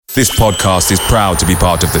This podcast is proud to be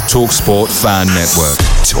part of the TalkSport Fan Network.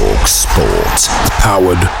 TalkSport.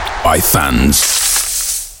 Powered by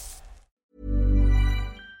fans.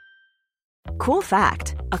 Cool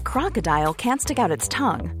fact, a crocodile can't stick out its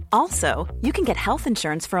tongue. Also, you can get health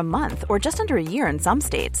insurance for a month or just under a year in some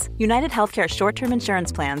states. United Healthcare short-term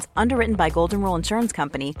insurance plans, underwritten by Golden Rule Insurance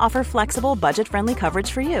Company, offer flexible, budget-friendly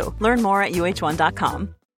coverage for you. Learn more at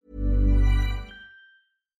uh1.com.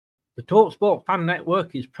 The TalkSport Fan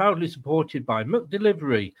Network is proudly supported by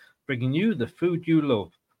McDelivery, bringing you the food you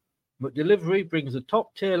love. McDelivery brings a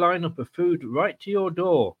top-tier lineup of food right to your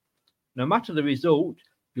door. No matter the result,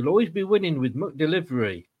 you'll always be winning with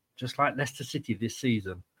McDelivery, just like Leicester City this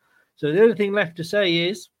season. So the only thing left to say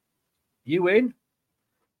is, you win.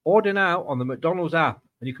 Order now on the McDonald's app,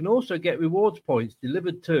 and you can also get rewards points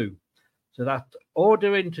delivered too. So that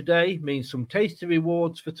ordering today means some tasty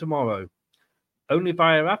rewards for tomorrow. Only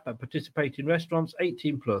via app at participating restaurants,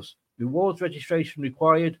 18+. Rewards registration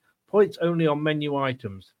required. Points only on menu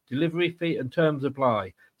items. Delivery fee and terms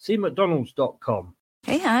apply. See mcdonalds.com.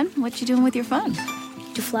 Hey, hon, what you doing with your phone?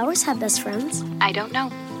 Do flowers have best friends? I don't know.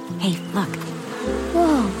 Hey, look.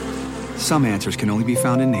 Whoa. Some answers can only be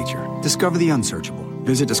found in nature. Discover the unsearchable.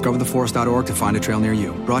 Visit discovertheforest.org to find a trail near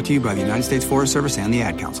you. Brought to you by the United States Forest Service and the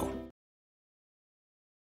Ad Council.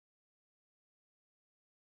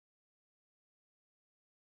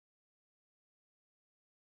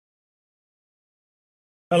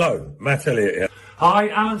 Hello, Matt Elliott here. Hi,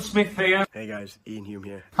 Alan Smith here. Hey guys, Ian Hume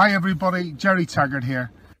here. Hi everybody, Jerry Taggart here.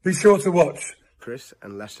 Be sure to watch Chris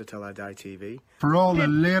and Leicester Till I Die TV for all the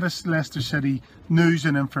latest Leicester City news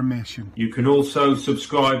and information. You can also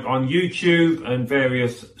subscribe on YouTube and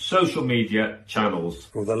various social media channels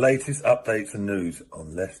for the latest updates and news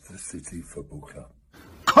on Leicester City Football Club.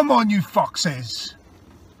 Come on, you foxes!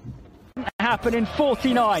 Happen in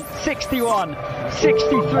 49, 61,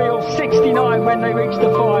 63 or 69 when they reach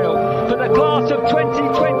the final. But the class of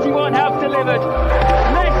 2021 have delivered.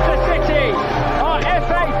 Leicester City are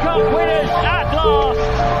FA Cup winners at last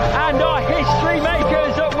and are history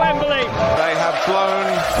makers at Wembley. They have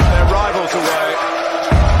blown their rivals away.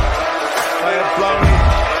 They have blown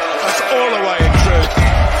us all away in truth.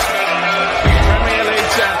 Premier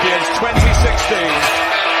League champions 2016.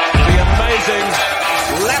 The amazing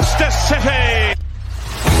Leicester City!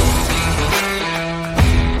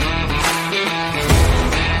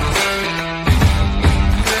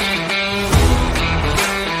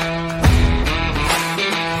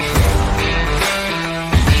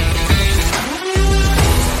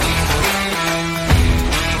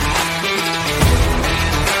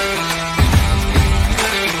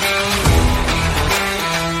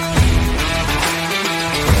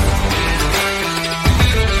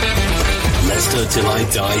 Till I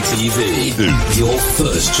Die TV, your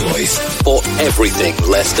first choice for everything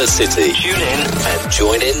Leicester City. Tune in and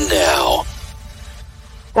join in now.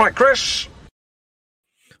 Right, Chris.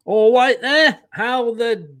 All right there. How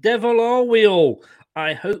the devil are we all?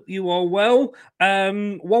 I hope you are well.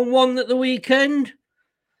 1-1 at the weekend.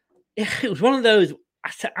 It was one of those,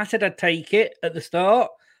 I said I'd take it at the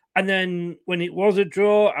start. And then when it was a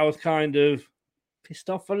draw, I was kind of pissed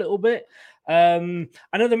off a little bit.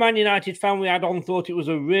 Another Man United fan we had on thought it was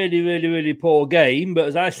a really, really, really poor game. But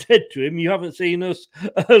as I said to him, you haven't seen us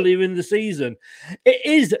earlier in the season. It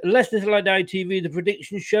is Leicester Till I Die TV, the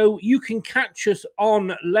prediction show. You can catch us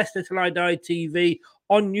on Leicester Till I Die TV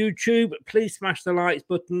on YouTube. Please smash the likes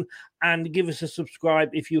button and give us a subscribe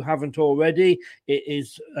if you haven't already. It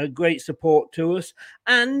is a great support to us.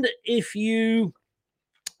 And if you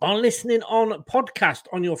are listening on podcast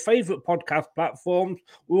on your favorite podcast platforms,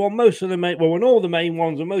 we're on most of the main, well, on all the main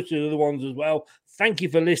ones and most of the other ones as well. Thank you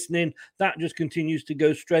for listening. That just continues to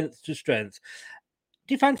go strength to strength.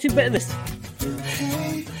 Do you fancy a bit of this?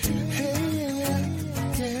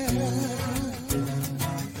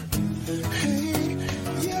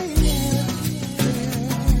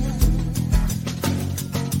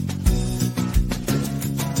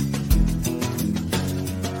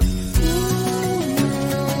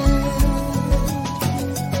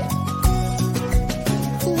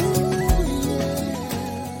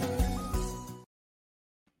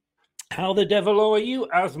 How the devil are you,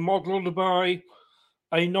 as modelled by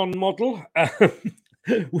a non-model?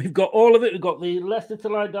 We've got all of it. We've got the Leicester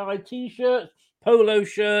Till I Die T-shirts, polo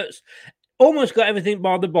shirts, almost got everything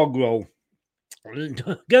by the bog roll.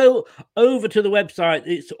 Go over to the website.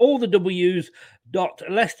 It's all the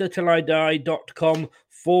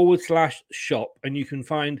w's.leicestertillidie.com/shop, and you can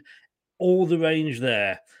find all the range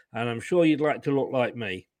there. And I'm sure you'd like to look like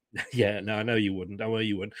me. Yeah, no, I know you wouldn't. I know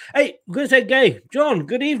you wouldn't. Hey, I'm going to say, Gay, John,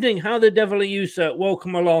 good evening. How the devil are you, sir?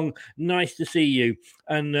 Welcome along. Nice to see you.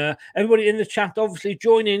 And everybody in the chat, obviously,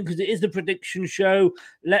 join in because it is the prediction show.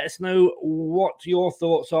 Let us know what your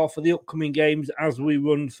thoughts are for the upcoming games as we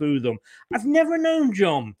run through them. I've never known,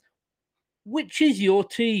 John, which is your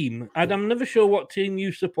team? And I'm never sure what team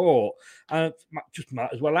you support. Just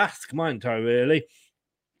might as well ask, mightn't I, really?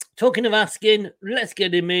 Talking of asking, let's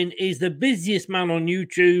get him in. He's the busiest man on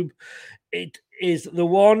YouTube. It is the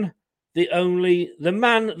one, the only, the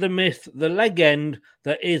man, the myth, the legend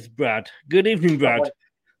that is Brad. Good evening, Brad.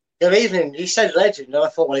 Good evening. You said legend, and I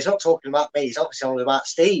thought, well, he's not talking about me. He's obviously talking about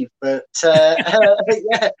Steve. But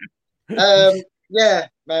yeah,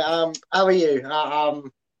 mate. How are you?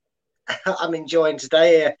 I'm enjoying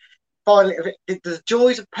today. Finally, the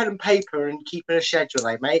joys of pen and paper and keeping a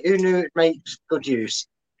schedule, mate. Who knew it makes good use?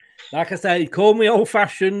 Like I say, call me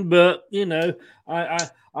old-fashioned, but you know, I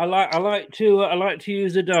like to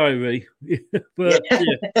use a diary. But yeah.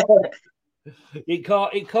 it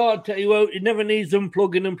can't. It never needs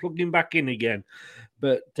unplugging and plugging back in again.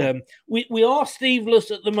 But we are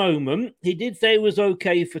Steveless at the moment. He did say it was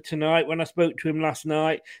okay for tonight. When I spoke to him last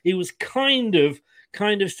night, he was kind of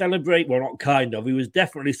celebrate. Well, not kind of. He was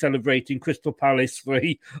definitely celebrating Crystal Palace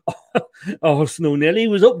 3, Arsenal 0. He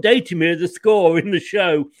was updating me the score in the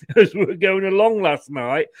show as we were going along last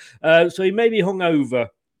night. So he may be hungover.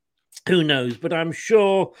 Who knows? But I'm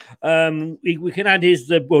sure we can add his.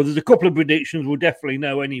 Well, there's a couple of predictions we'll definitely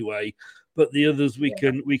know anyway. But the others we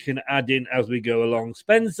can add in as we go along.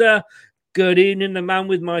 Spencer, good evening, the man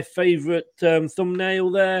with my favourite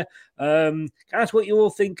thumbnail there. Ask what you all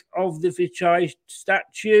think of the Vichai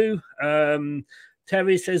statue.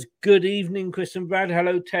 Terry says, good evening, Chris and Brad.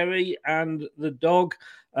 Hello, Terry, and the dog.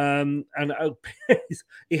 And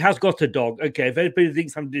he has got a dog. Okay, if anybody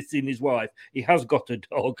thinks I'm dissing his wife, he has got a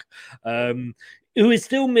dog. Who is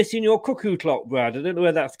still missing your cuckoo clock, Brad? I don't know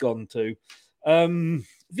where that's gone to.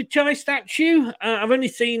 Vichai statue. I've only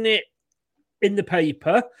seen it in the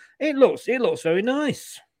paper. It looks very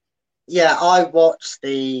nice. Yeah, I watched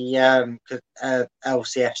the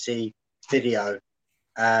LCFC video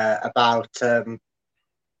about it.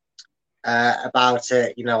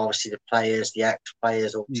 You know, obviously the players, the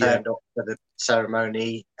ex-players all turned up for the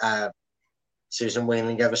ceremony. Susan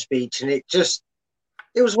Whelan gave a speech, and it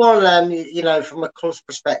was one of them. You know, from a club's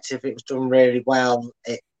perspective, it was done really well.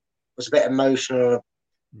 It was a bit emotional,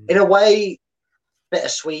 in a way,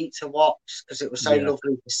 bittersweet to watch because it was so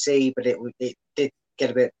lovely to see, but it did get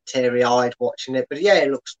a bit teary-eyed watching it. But yeah, it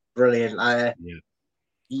looks brilliant.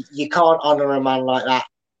 You can't honour a man like that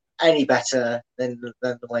any better than the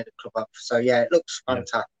way the club up. So yeah, it looks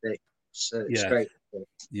fantastic. It's great.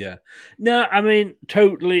 Yeah. No, I mean,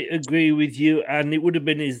 totally agree with you. And it would have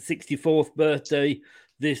been his 64th birthday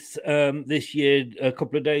this year, a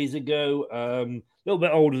couple of days ago. A little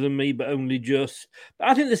bit older than me, but only just. But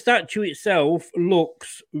I think the statue itself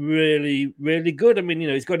looks really, really good. I mean, you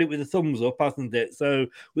know, he's got it with a thumbs up, hasn't it? So,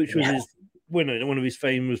 which was his, one of his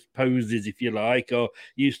famous poses, if you like, or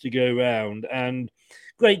used to go around. And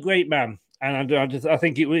great man. And I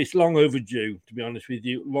think it's long overdue, to be honest with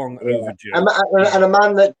you. Long overdue. And a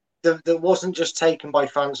man that wasn't just taken by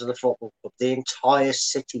fans of the football club. The entire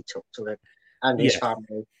city took to him and his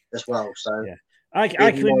family as well. So. Yeah. I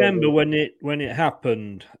can remember when it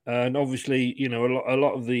happened, and obviously, you know, a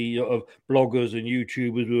lot of the bloggers and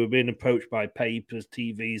YouTubers were being approached by papers,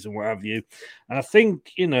 TVs, and what have you. And I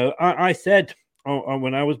think, you know, I said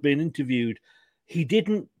when I was being interviewed, he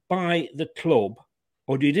didn't buy the club,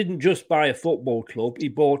 or he didn't just buy a football club. He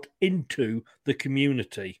bought into the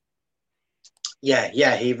community.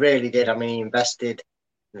 Yeah, he really did. I mean, he invested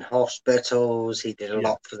in hospitals. He did a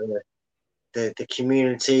lot for the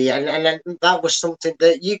community, and that was something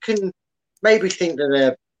that you can maybe think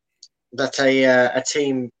that a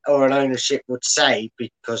team or an ownership would say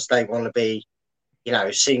because they want to be, you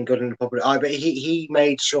know, seen good in the public eye. But he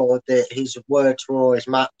made sure that his words were always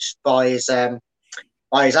matched by his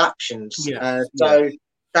actions. So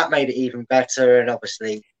that made it even better, and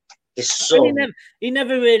obviously. He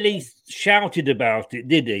never really shouted about it,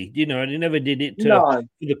 did he? You know, and he never did it.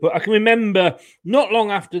 I can remember not long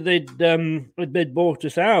after they'd bought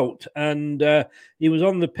us out, and he was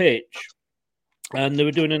on the pitch, and they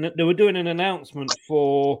were doing an announcement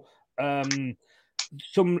for some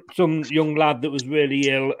young lad that was really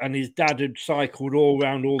ill, and his dad had cycled all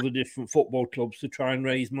around all the different football clubs to try and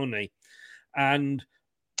raise money, and.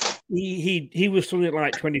 He was something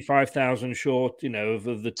like 25,000 short, you know,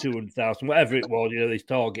 of the 200,000, whatever it was, you know, his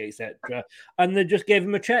target, etc. And they just gave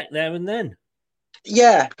him a check there and then.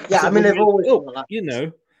 Yeah. I mean, they've always, you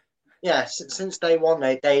know. Yeah, since day one,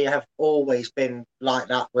 they have always been like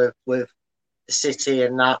that with the City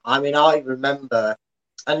and that. I mean, I remember,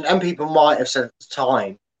 and people might have said at the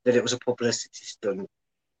time that it was a publicity stunt,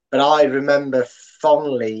 but I remember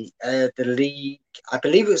fondly the league. I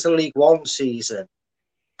believe it was the League One season.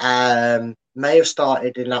 May have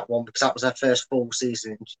started in that one because that was their first full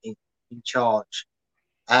season in charge.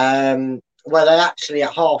 Where they actually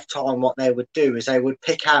at half time, what they would do is they would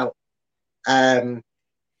pick out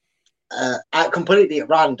completely at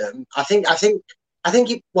random. I think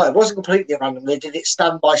it wasn't completely at random. They did it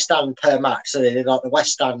stand by stand per match. So they did like the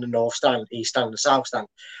West Stand, the North Stand, East Stand, the South Stand,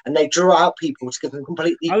 and they drew out people to give them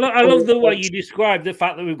completely. I love the way you describe the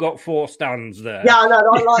fact that we've got 4 stands there. Yeah, I know.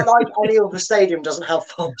 Like any other stadium doesn't have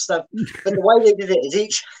 4 stands, but the way they did it is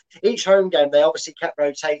each home game they obviously kept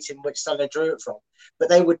rotating which stand they drew it from, but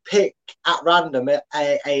they would pick at random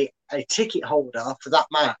a ticket holder for that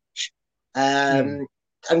match.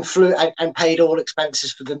 And flew and paid all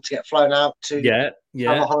expenses for them to get flown out to have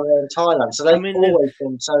a holiday in Thailand. So they've always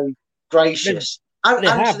been so gracious. And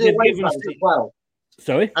to the away fans as well.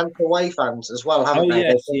 Sorry? And to away fans as well, haven't they?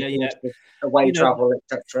 Yes, away travel,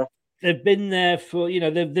 etc. They've been there for, we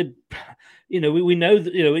know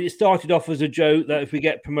that, it started off as a joke that if we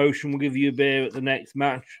get promotion, we'll give you a beer at the next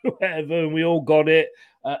match or whatever, and we all got it.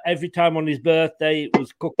 Every time on his birthday, it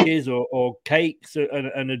was cookies or cakes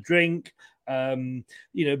and a drink.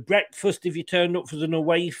 Breakfast if you turned up as an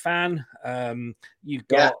away fan. You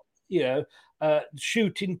got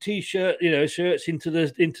shooting t-shirt, shirts into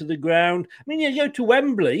the ground. I mean, you go to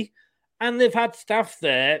Wembley and they've had staff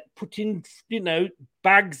there putting,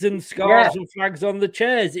 bags and scarves and flags on the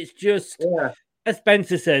chairs. It's just, as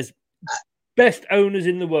Spencer says, best owners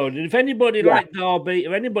in the world. And if anybody like Derby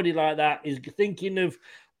or anybody like that is thinking of,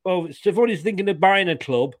 if somebody's thinking of buying a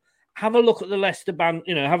club, have a look at the Leicester band,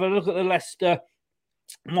 have a look at the Leicester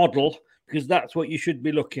model, because that's what you should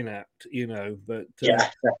be looking at, But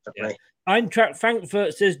definitely. Eintracht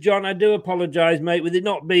Frankfurt says, John, I do apologise, mate, with it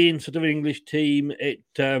not being sort of an English team.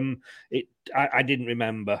 I didn't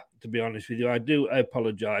remember, to be honest with you. I do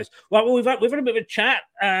apologise. Well, we've had a bit of a chat.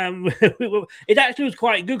 It actually was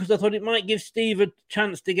quite good because I thought it might give Steve a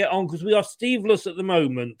chance to get on, because we are Steveless at the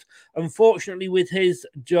moment. Unfortunately, with his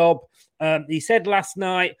job, he said last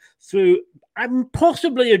night through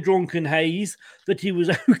possibly a drunken haze that he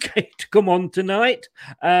was okay to come on tonight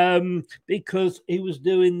because he was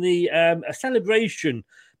doing a celebration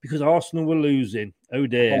because Arsenal were losing. Oh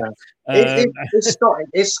dear.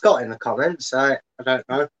 Is Scott in the comments? I don't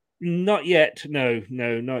know. Not yet. No,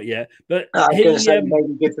 not yet. But I was going to say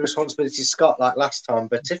maybe give the responsibility to Scott like last time,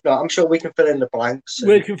 but if not, I'm sure we can fill in the blanks.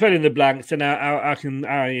 We can fill in the blanks, and I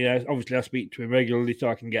obviously I speak to him regularly, so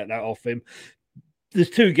I can get that off him.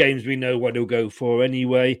 There's 2 games we know what he'll go for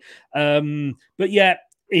anyway. But yeah,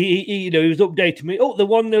 he was updating me. Oh, the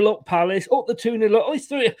 1-0 up Palace. Oh, the 2-0 up. Oh, it's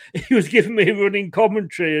 3. He was giving me a running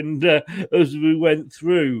commentary, and as we went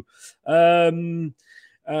through.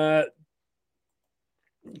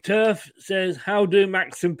 Turf says, how do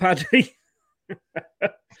Max and Paddy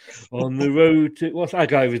on the road to... What's that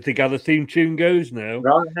guy with the Gather theme tune goes now?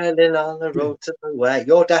 Right heading on the road to nowhere.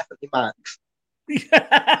 You're definitely Max. Thank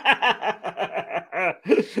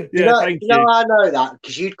you. I know that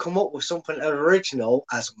because you'd come up with something original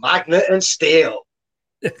as Magnet and Steel.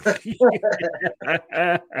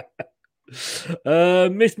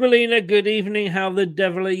 Miss Molina, good evening. How the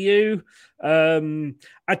devil are you?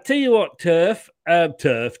 I tell you what,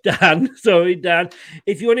 Dan. Sorry, Dan.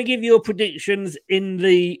 If you want to give your predictions in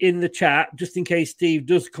the chat, just in case Steve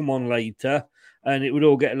does come on later, and it would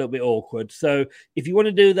all get a little bit awkward. So if you want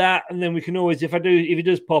to do that, and then we can always, if he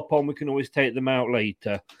does pop on, we can always take them out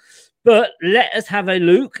later. But let us have a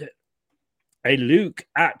look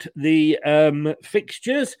at the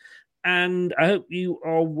fixtures. And I hope you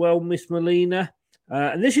are well, Miss Molina.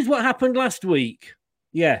 And this is what happened last week.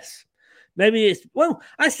 Yes. Maybe it's,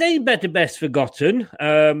 I say better best forgotten.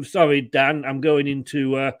 Sorry, Dan, I'm going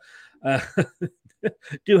into,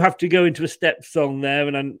 do have to go into a Step song there.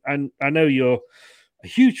 And I know you're a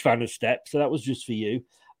huge fan of Step, so that was just for you.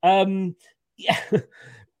 Yeah,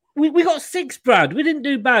 we got 6, Brad. We didn't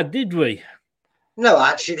do bad, did we? No,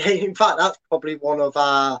 actually, in fact, that's probably one of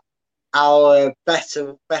our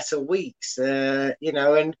better weeks, and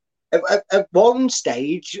at one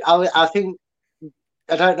stage, I think,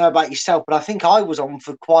 I don't know about yourself, but I think I was on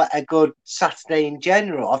for quite a good Saturday in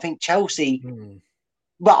general. I think Chelsea,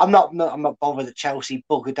 well, I'm not bothered that Chelsea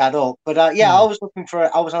buggered that up, but I was looking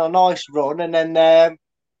I was on a nice run, and then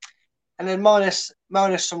minus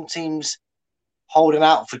some teams holding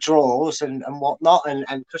out for draws and whatnot,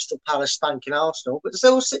 and Crystal Palace spanking Arsenal, but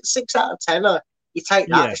still 6 out of 10 are You take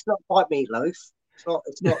that. It's not quite meatloaf. It's not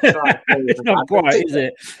it's not quite, is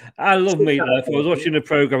it? I love meatloaf. I was watching a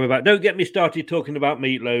program about. Don't get me started talking about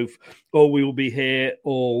meatloaf, or we will be here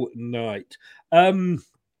all night.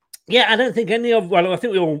 Yeah, I don't think any of. Well, I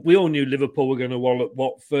think we all knew Liverpool were going to wallop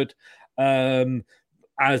Watford.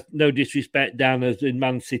 As no disrespect, down as in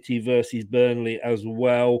Man City versus Burnley as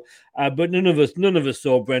well, but none of us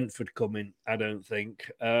saw Brentford coming. I don't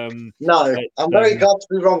think. No, I'm very glad to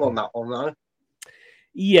be wrong on that one, though.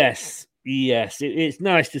 Yes, it's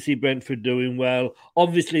nice to see Brentford doing well.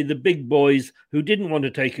 Obviously, the big boys who didn't want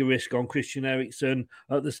to take a risk on Christian Eriksen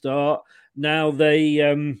at the start, now they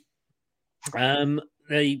are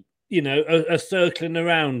circling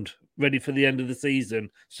around, ready for the end of the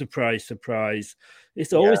season. Surprise, surprise.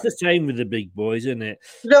 It's always the same with the big boys, isn't it?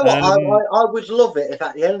 You know what? I would love it if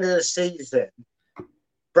at the end of the season,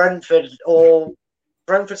 Brentford's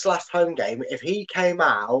last home game, if he came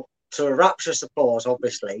out to a rapturous applause,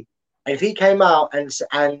 obviously, and if he came out and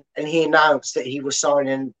he announced that he was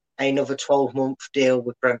signing another 12-month deal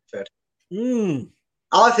with Brentford.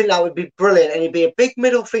 I think that would be brilliant, and it'd be a big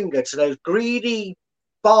middle finger to those greedy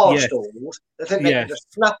barstools. I think they could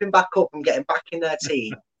just snap him back up and get him back in their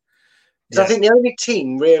team. Because I think the only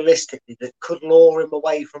team, realistically, that could lure him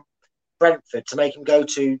away from Brentford to make him go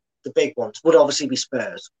to the big ones would obviously be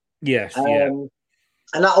Spurs. Yes, and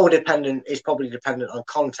that all is probably dependent on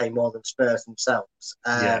Conte more than Spurs themselves.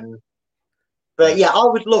 But yeah, I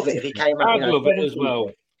would love it if he came out. I'd love it as well.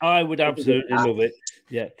 I would absolutely love it.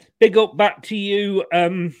 Yeah, big up back to you,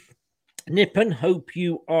 Nippon. Hope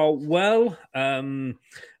you are well. Are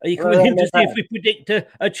you coming in to see if we predict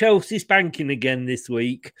a Chelsea spanking again this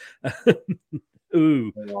week?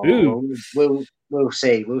 Ooh. We'll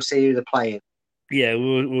see. We'll see who they're playing. Yeah,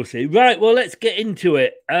 we'll see. Right, well, let's get into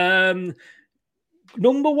it. Game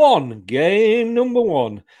number one.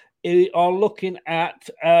 We are looking at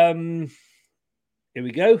here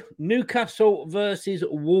we go. Newcastle versus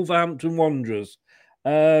Wolverhampton Wanderers.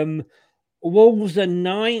 Wolves are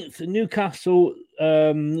 9th. Newcastle,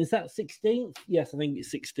 is that 16th? Yes, I think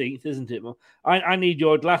it's 16th, isn't it? I need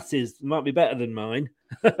your glasses. It might be better than mine.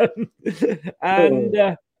 And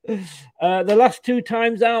the last two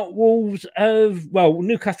times out, Wolves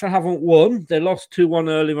Newcastle haven't won. They lost 2-1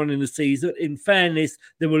 earlier on in the season. In fairness,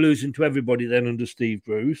 they were losing to everybody then under Steve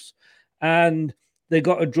Bruce. And they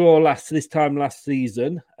got a draw this time last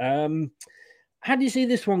season. How do you see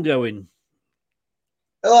this one going?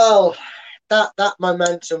 Well, that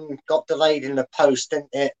momentum got delayed in the post, didn't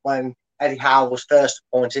it? When Eddie Howe was first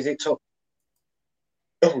appointed, it took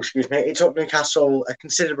Newcastle a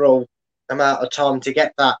considerable amount of time to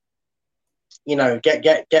get that,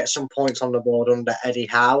 get some points on the board under Eddie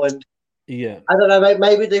Howe. And I don't know,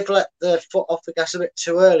 maybe they've let the foot off the gas a bit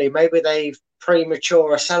too early. Maybe they've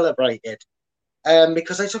premature celebrated.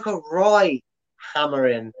 Because they took a right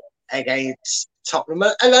hammering against Tottenham.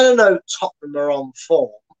 And I don't know, Tottenham are on form.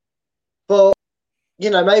 But,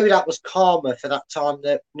 maybe that was karma for that time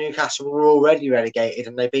that Newcastle were already relegated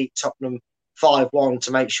and they beat Tottenham 5-1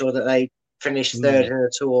 to make sure that they finished third in a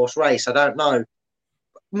two-horse race. I don't know.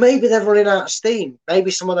 Maybe they're running out of steam. Maybe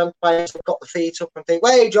some of them players have got the feet up and think,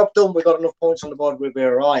 well, job done, we've got enough points on the board, we'll be all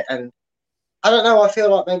right. And I don't know, I feel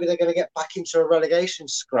like maybe they're going to get back into a relegation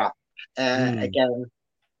scrap. Again,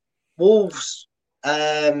 Wolves.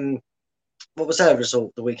 What was their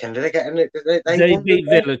result the weekend? Did they get? They beat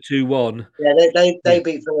Villa 2-1. Yeah, they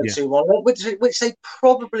beat Villa 2-1, which they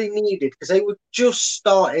probably needed because they were just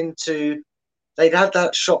starting to. They'd had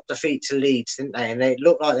that shock defeat to Leeds, didn't they? And it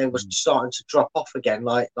looked like they were starting to drop off again,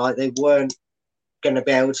 like they weren't going to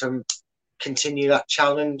be able to continue that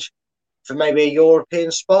challenge for maybe a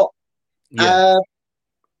European spot. Yeah.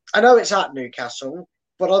 I know it's at Newcastle.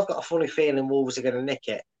 But I've got a funny feeling Wolves are going to nick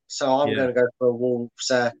it, so I'm going to go for a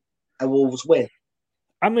Wolves win.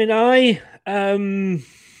 I mean, I'd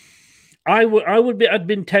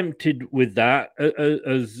been tempted with that,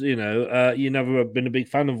 as you know. You never have been a big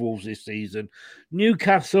fan of Wolves this season.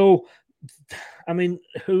 Newcastle, I mean,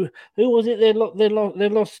 who was it? They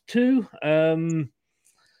lost to.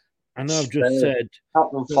 I know I've just said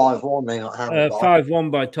Tottenham 5-1. They got 5-1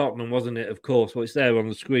 by Tottenham, wasn't it? Of course. Well, it's there on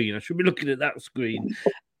the screen. I should be looking at that screen.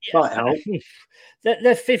 They're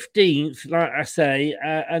 15th, like I say,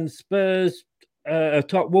 and Spurs,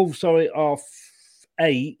 Wolves, are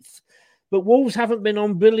 8th. But Wolves haven't been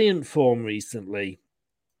on brilliant form recently.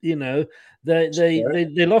 They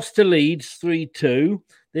lost to Leeds 3-2.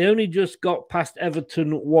 They only just got past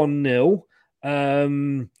Everton 1-0,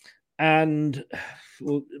 and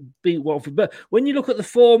will beat Watford. But when you look at the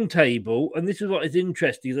form table, and this is what is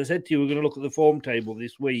interesting, as I said to you, we're going to look at the form table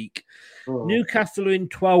this week. Newcastle are in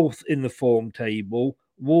 12th in the form table.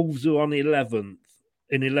 Wolves are on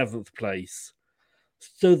 11th place.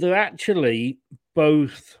 So they're actually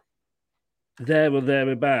both there or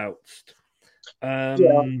thereabouts.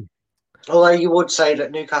 Although you would say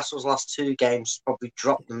that Newcastle's last 2 games probably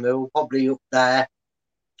dropped them. They were probably up there,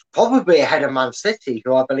 probably ahead of Man City,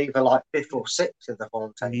 who I believe are like 5th or 6th in the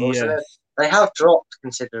form table. Yes. So they have dropped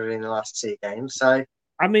considering the last 2 games. So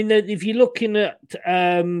I mean, if you're looking at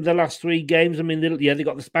the last 3 games, I mean, they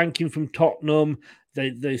got the spanking from Tottenham.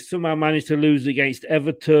 They somehow managed to lose against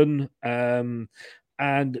Everton, and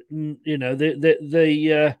you know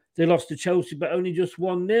they lost to Chelsea, but only just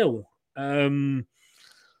 1-0.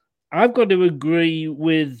 I've got to agree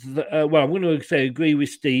with, I'm going to say agree with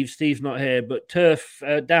Steve. Steve's not here, but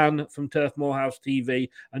Dan from Turf Morehouse TV,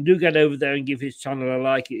 and do get over there and give his channel a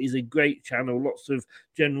like. It is a great channel, lots of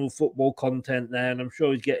general football content there, and I'm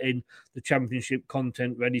sure he's getting the championship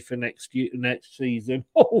content ready for next season.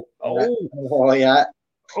 Oh, yeah.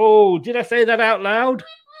 Oh, did I say that out loud?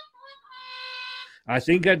 I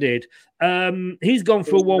think I did. He's gone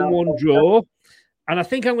for a 1-1 draw. And I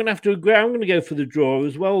think I'm going to have to agree. I'm going to go for the draw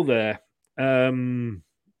as well there. You've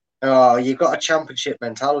got a championship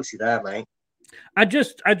mentality there, mate. I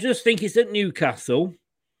just think it's at Newcastle.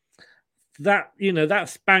 That, you know, that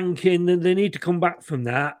spanking, they need to come back from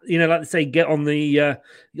that. You know, like they say, get on the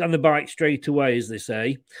bike straight away, as they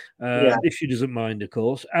say. If she doesn't mind, of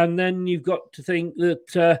course. And then you've got to think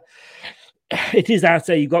that it is out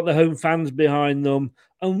there. You've got the home fans behind them.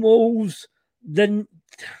 And Wolves, then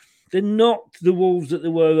they're not the Wolves that they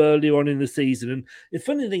were earlier on in the season. And the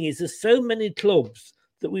funny thing is, there's so many clubs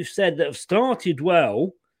that we've said that have started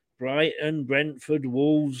well, Brighton, Brentford,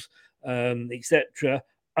 Wolves, etc.,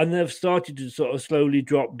 and they've started to sort of slowly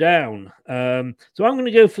drop down. So I'm going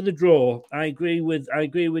to go for the draw. I agree with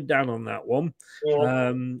Dan on that one.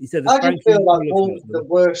 Yeah. He said, I just feel like Wolves are the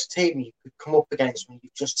worst team you could come up against when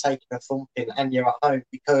you've just taken a thumping and you're at home.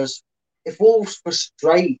 Because if Wolves were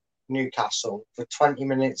straight Newcastle for 20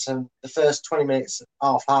 minutes and the first 20 minutes,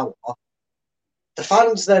 half hour, the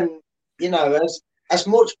fans then, you know, as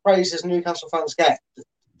much praise as Newcastle fans get,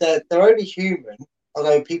 they're only human,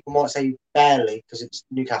 although people might say barely because it's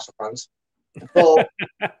Newcastle fans, but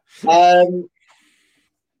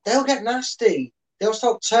they'll get nasty. They'll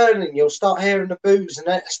start turning. You'll start hearing the boos, and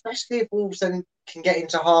then, especially if Wolves then can get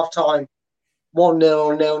into half time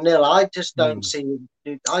 1-0, 0-0. I just don't see.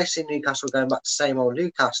 I see Newcastle going back to the same old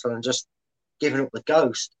Newcastle and just giving up the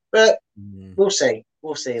ghost. But we'll see.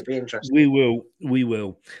 We'll see. It'll be interesting. We will.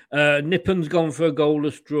 Nippon's gone for a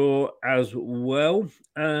goalless draw as well.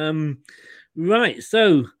 Right.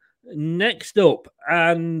 So next up,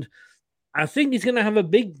 and I think it's going to have a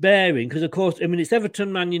big bearing because, of course, I mean, it's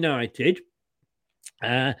Everton, Man United.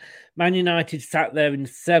 Man United sat there in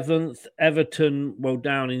 7th, Everton,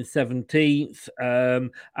 down in 17th.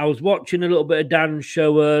 I was watching a little bit of Dan's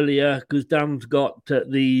show earlier because Dan's got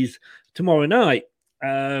these tomorrow night.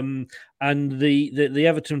 And the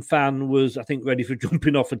Everton fan was, I think, ready for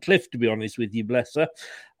jumping off a cliff, to be honest with you, bless her.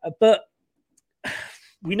 But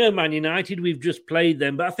we know Man United, we've just played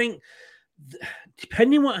them. But I think,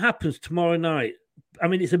 depending what happens tomorrow night, I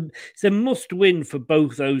mean, it's a must-win for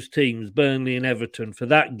both those teams, Burnley and Everton, for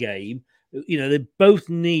that game. You know, they both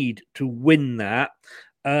need to win that.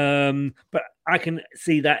 But I can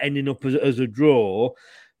see that ending up as a draw.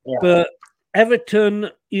 Yeah. But Everton,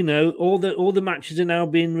 you know, all the matches are now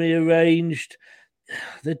being rearranged.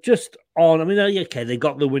 They're just on. I mean, okay, they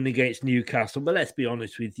got the win against Newcastle, but let's be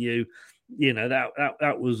honest with you, you know,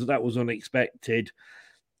 that was unexpected.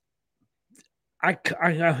 I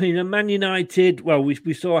mean, Man United, well,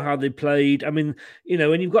 we saw how they played. I mean, you know,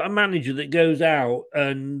 when you've got a manager that goes out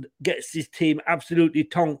and gets his team absolutely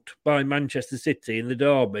tonked by Manchester City in the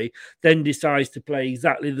derby, then decides to play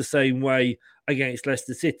exactly the same way against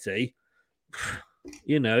Leicester City,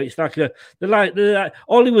 you know, it's like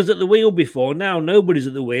Ollie was at the wheel before. Now nobody's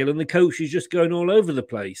at the wheel and the coach is just going all over the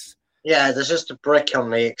place. Yeah, there's just a brick on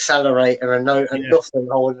the accelerator and nothing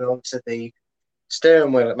holding on to the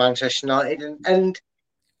steering wheel at Manchester United, and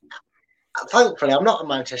thankfully I'm not a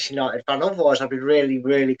Manchester United fan. Otherwise I'd be really,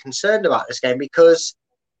 really concerned about this game because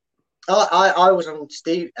I was on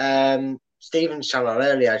Stephen's channel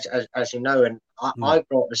earlier, as you know, and I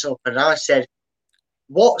brought this up and I said,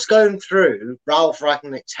 what's going through Ralph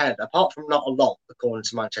Rangnick's head, apart from not a lot, according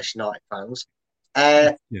to Manchester United fans,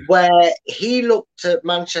 where he looked at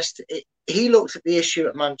Manchester, he looked at the issue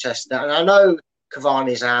at Manchester, and I know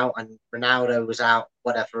Cavani's out and Ronaldo was out,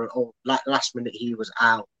 whatever, or last minute he was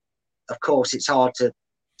out of course, it's hard to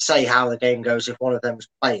say how the game goes if one of them's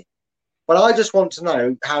playing. But I just want to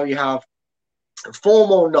know how you have,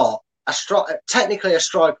 form or not, technically a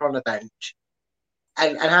striker on the bench,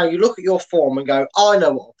 and how you look at your form and go, I know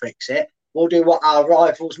what will fix it. We'll do what our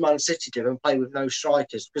rivals Man City do and play with no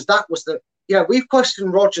strikers. Because that was we've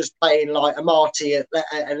questioned Rodgers playing like a Marty at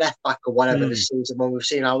left back or whatever this season when we've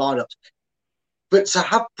seen our lineups. But to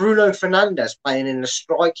have Bruno Fernandes playing in a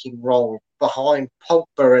striking role behind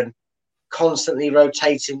Pogba and constantly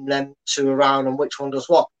rotating them two around and which one does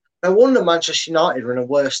what. No wonder Manchester United are in a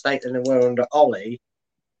worse state than they were under Ollie.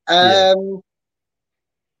 And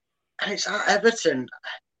it's at Everton.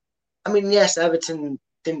 I mean, yes, Everton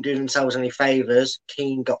didn't do themselves any favours.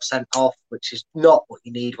 Keane got sent off, which is not what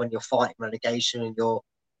you need when you're fighting relegation and you're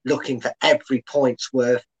looking for every point's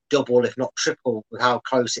worth double, if not triple, with how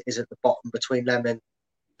close it is at the bottom between them and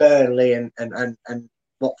Burnley and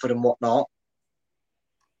Watford and whatnot.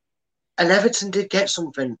 And Everton did get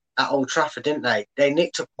something at Old Trafford, didn't they? They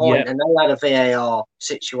nicked a point and they had a VAR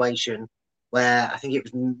situation where I think it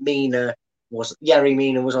was Yerry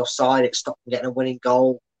Mina was offside. It stopped them getting a winning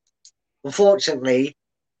goal. Unfortunately,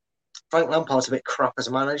 Frank Lampard's a bit crap as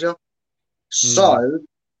a manager. So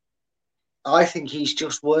I think he's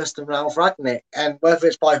just worse than Ralph Rangnick. And whether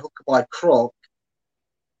it's by hook or by crook,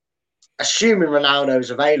 assuming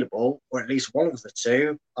Ronaldo's available, or at least one of the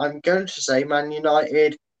two, I'm going to say Man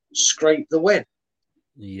United scrape the win.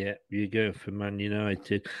 Yeah, you go for Man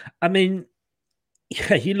United. I mean,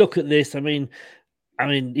 you look at this. I mean,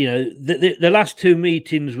 the last two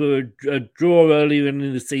meetings were a draw earlier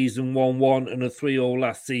in the season, 1-1, and a 3-3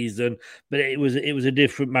 last season. But it was a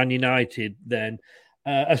different Man United then.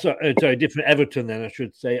 Different Everton then, I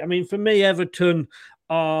should say. I mean, for me, Everton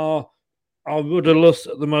are rudderless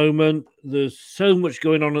at the moment. There's so much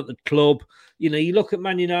going on at the club. You look at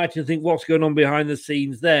Man United and think, what's going on behind the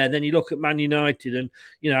scenes there? Then you look at Man United and,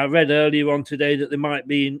 I read earlier on today that they might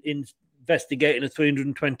be investigating a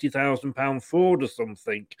 £320,000 fraud or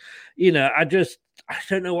something. I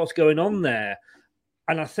don't know what's going on there.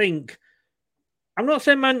 And I think, I'm not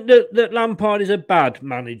saying that Lampard is a bad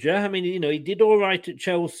manager. I mean, he did all right at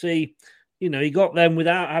Chelsea. He got them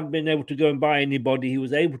without having been able to go and buy anybody. He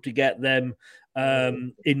was able to get them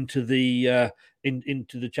into the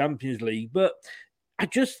Champions League. But I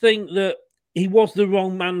just think that he was the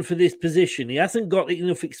wrong man for this position. He hasn't got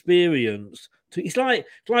enough experience. It's like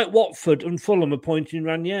Watford and Fulham appointing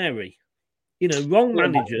Ranieri. Wrong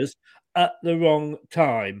managers at the wrong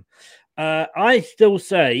time. I still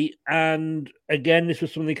say, and again, this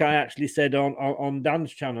was something I actually said on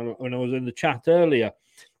Dan's channel when I was in the chat earlier.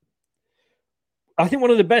 I think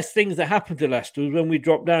one of the best things that happened to Leicester was when we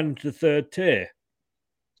dropped down into the third tier.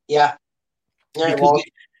 Yeah. It was.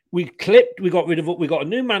 We got rid of it. We got a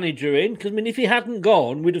new manager in because, if he hadn't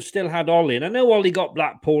gone, we'd have still had Ollie. And I know Ollie got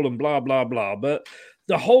Blackpool and blah, blah, blah. But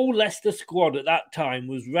the whole Leicester squad at that time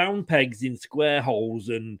was round pegs in square holes.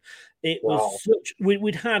 And it was such...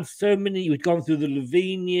 We'd had so many... We'd gone through the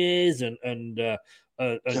Levine years and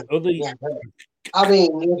other... Yeah. I mean,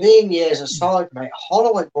 Levine years aside, mate,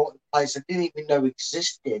 Holloway brought in place I didn't even know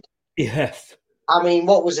existed. Yes. I mean,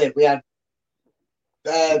 what was it? We had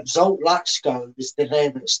Zolt Laxko is the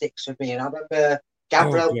name that sticks with me. And I remember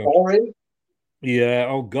Gabriel Borin. Yeah,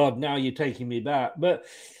 oh God, now you're taking me back. But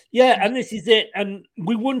yeah, and this is it. And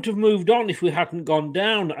we wouldn't have moved on if we hadn't gone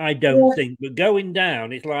down, I don't think. But going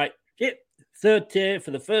down, it's like, third tier for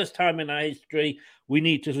the first time in our history. We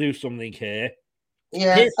need to do something here.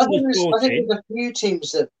 Yeah, I think there's a few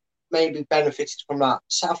teams that maybe benefited from that.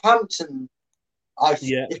 Southampton,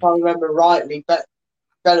 if I remember rightly,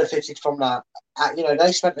 benefited from that.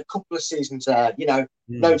 They spent a couple of seasons there.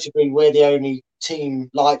 Notably, we're the only team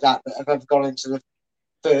like that have ever gone into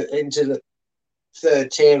the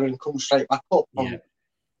third tier and come straight back up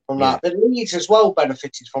from that. But Leeds as well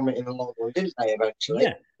benefited from it in the long run, didn't they? Eventually,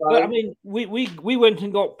 yeah. But I mean, we went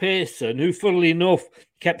and got Pearson, who, funnily enough,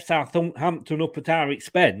 kept Southampton up at our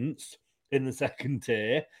expense in the second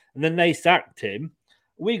tier, and then they sacked him.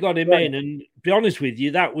 We got him in, and to be honest with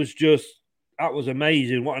you, that was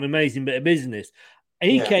amazing. What an amazing bit of business.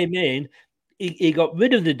 He came in, he got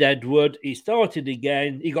rid of the deadwood, he started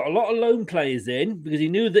again, he got a lot of loan players in because he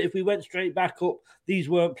knew that if we went straight back up, these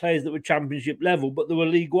weren't players that were Championship level, but they were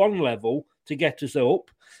League One level to get us up.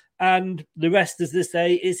 And the rest, as they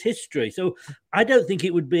say, is history. So I don't think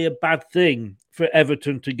it would be a bad thing for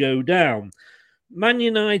Everton to go down. Man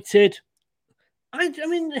United, I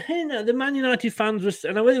mean, the Man United fans were,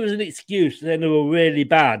 and I know it was an excuse, then they were really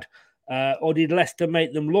bad. Or did Leicester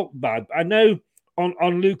make them look bad? I know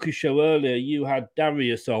on Lucas' show earlier, you had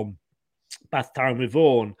Darius on, Bath Town with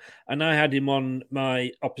Vaughan, and I had him on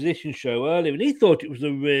my opposition show earlier, and he thought it was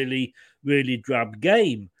a really, really drab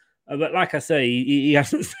game. But like I say, he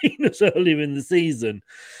hasn't seen us earlier in the season.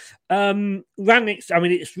 Rangnick's, I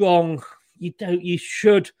mean, it's wrong. You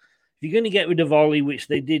should, if you're going to get rid of Ollie, which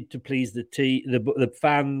they did to please the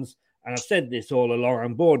fans, and I've said this all along,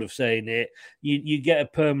 I'm bored of saying it, you get a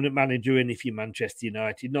permanent manager in if you're Manchester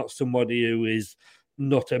United, not somebody who is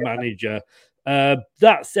not a manager.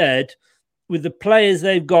 That said, with the players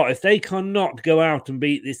they've got, if they cannot go out and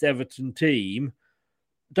beat this Everton team,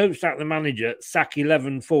 don't sack the manager, sack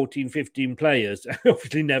 11, 14, 15 players.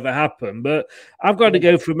 Obviously never happen, but I've got to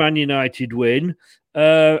go for a Man United win.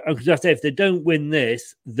 Because I say, if they don't win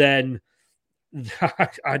this, then,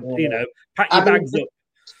 pack your bags up.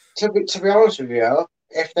 To be honest with you,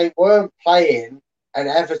 if they weren't playing an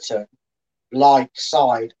Everton-like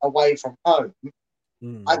side away from home,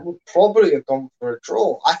 I would probably have gone for a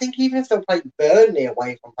draw. I think even if they played Burnley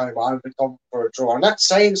away from home, I would have gone for a draw. And that's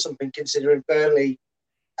saying something considering Burnley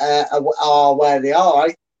are where they are.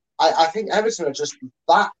 I think Everton are just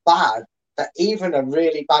that bad that even a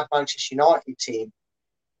really bad Manchester United team,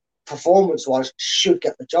 performance-wise, should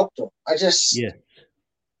get the job done.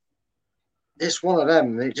 It's one of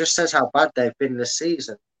them. It just says how bad they've been this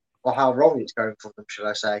season, or how wrong it's going for them, should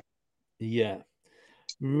I say. Yeah.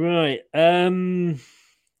 Right. Let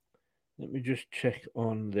me just check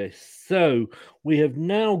on this. So we have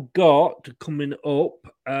now got coming up.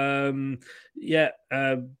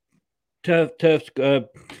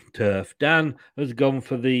 Turf. Dan has gone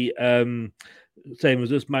for the same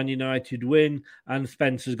as us, Man United win, and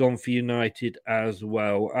Spencer's gone for United as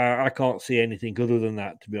well. I can't see anything other than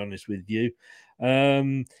that, to be honest with you.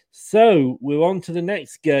 So we're on to the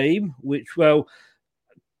next game, which, well,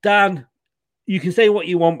 Dan, you can say what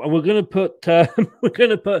you want, and we're going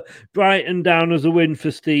to put Brighton down as a win for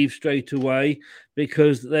Steve straight away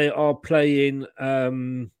because they are playing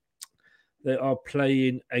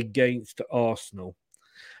against Arsenal.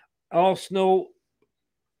 Arsenal.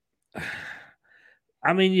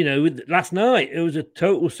 I mean, last night it was a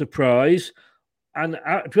total surprise. And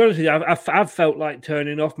to be honest with you, I've felt like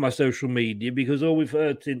turning off my social media because all we've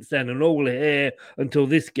heard since then and all we'll hear until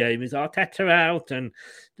this game is Arteta out and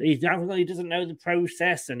he doesn't know the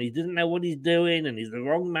process and he doesn't know what he's doing and he's the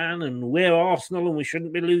wrong man and we're Arsenal and we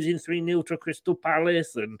shouldn't be losing 3-0 to Crystal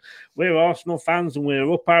Palace and we're Arsenal fans and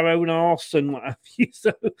we're up our own arse and what have you.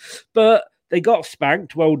 So, but they got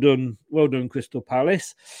spanked. Well done, Crystal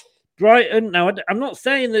Palace. Brighton, now I'm not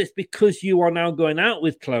saying that it's because you are now going out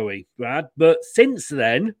with Chloe, Brad, but since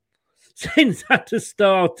then, since that has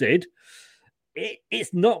started,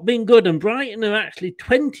 it's not been good. And Brighton are actually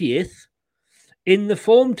 20th in the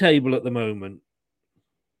form table at the moment.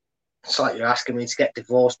 It's like you're asking me to get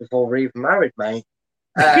divorced before we're even married, mate.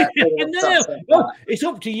 No, it's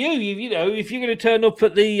up to you. If you're going to turn up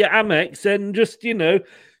at the Amex and just,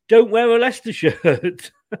 don't wear a Leicester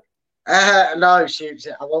shirt. No, she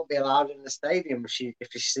I won't be allowed in the stadium if she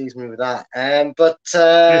sees me with that.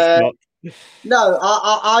 No,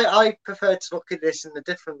 I prefer to look at this in a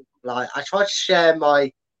different light. I tried to share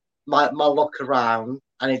my look around,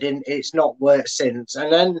 and it's not worked since.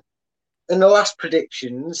 And then in the last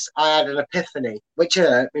predictions, I had an epiphany, which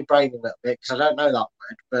hurt my brain a little bit because I don't know that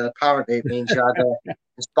word, but apparently it means you had an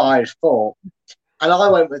inspired thought. And I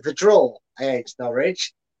went with the draw against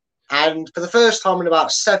Norwich. And for the first time in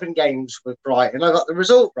about 7 games with Brighton, I got the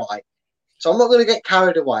result right. So I'm not going to get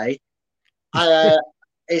carried away.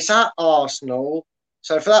 It's at Arsenal.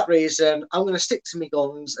 So for that reason, I'm going to stick to my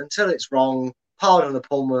guns until it's wrong. Pardon the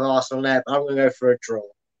pun with Arsenal there, but I'm going to go for a draw.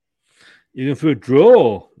 You're going for a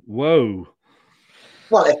draw? Whoa.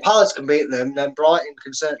 Well, if Palace can beat them, then Brighton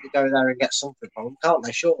can certainly go there and get something from them, can't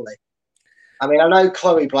they, surely? I mean, I know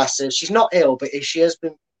Chloe, bless her, she's not ill, but she has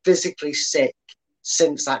been physically sick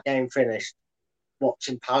since that game finished,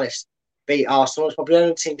 watching Palace beat Arsenal. It's probably the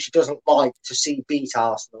only team she doesn't like to see beat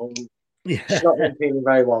Arsenal. Yeah. She's not been feeling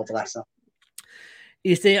very well, bless her.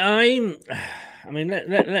 You see, let's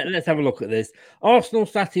have a look at this. Arsenal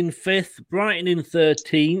sat in 5th, Brighton in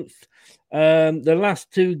 13th. The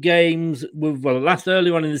last 2 games last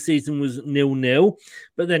early on in the season was 0-0.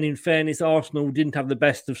 But then in fairness, Arsenal didn't have the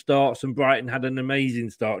best of starts and Brighton had an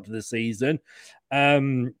amazing start to the season.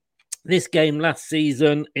 This game last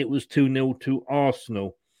season, it was 2-0 to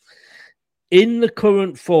Arsenal. In the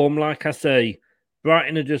current form, like I say,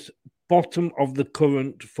 Brighton are just bottom of the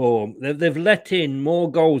current form. They've let in more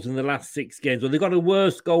goals in the last 6 games, or they've got a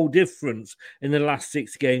worse goal difference in the last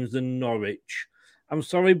 6 games than Norwich. I'm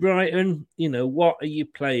sorry, Brighton. What are you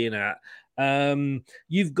playing at?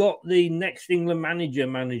 You've got the next England manager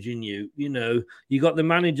managing you. You got the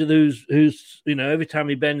manager who's every time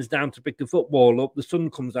he bends down to pick the football up, the sun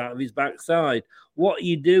comes out of his backside. What are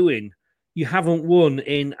you doing? You haven't won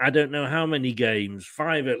in I don't know how many games,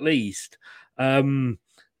 5 at least.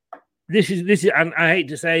 This is, and I hate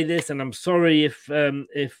to say this, and I'm sorry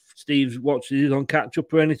if Steve's watching this on catch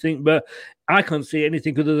up or anything, but I can't see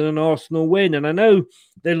anything other than an Arsenal win. And I know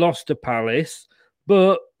they lost to Palace,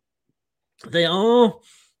 but they are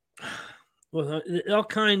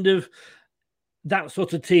kind of that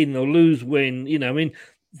sort of team. They'll lose, win.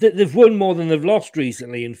 They've won more than they've lost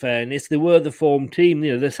recently. In fairness, they were the form team.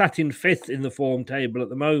 They're sat in 5th in the form table at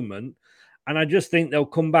the moment. And I just think they'll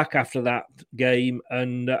come back after that game,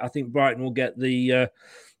 and I think Brighton will get the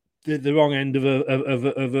wrong end of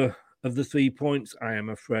the 3 points. I am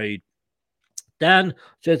afraid. Dan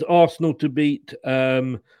says Arsenal to beat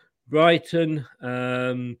Brighton.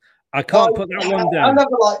 I can't put that one down. I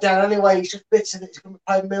never like Dan anyway. He's just bitter that he's going to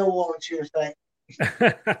play Millwall on Tuesday.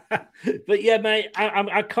 But yeah, mate,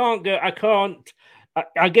 I can't go. I can't.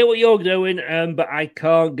 I get what you're doing, but I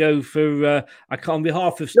can't go for. I can't on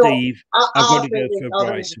behalf of Steve. I've got to go for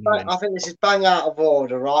Brighton. I think this is bang out of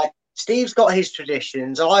order, right? Steve's got his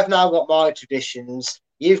traditions. I've now got my traditions.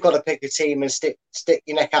 You've got to pick a team and stick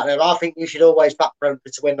your neck out there. I think you should always back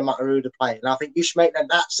Brentford to win no matter who they're playing. I think you should make them.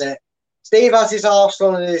 That's it. Steve has his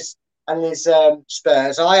Arsenal and his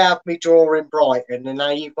Spurs. I have me draw in Brighton, and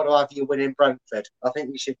now you've got to have your win in Brentford. I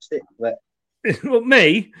think you should stick with it. Well,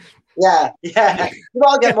 me? Yeah. You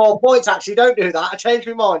might get more points, actually. Don't do that. I changed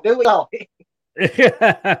my mind. Do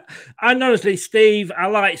it. And honestly, Steve, I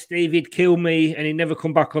like Steve. He'd kill me, and he'd never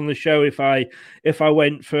come back on the show if I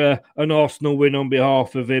went for an Arsenal win on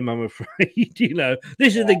behalf of him. I'm afraid.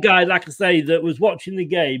 This is the guy, like I say, that was watching the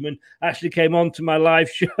game and actually came on to my live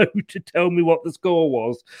show to tell me what the score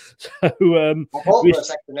was. So, I thought for a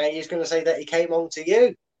second there, he was going to say that he came on to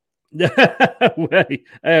you. Wait,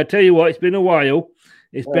 I'll tell you what, it's been a while.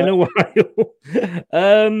 It's been a while.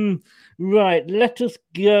 Right, let us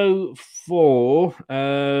go for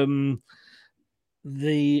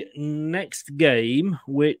the next game,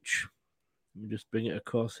 which let me just bring it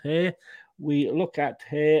across here. We look at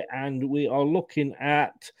here, and we are looking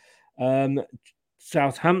at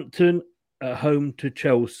Southampton at home to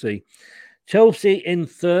Chelsea. Chelsea in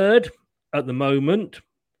 3rd at the moment.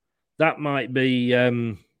 That might be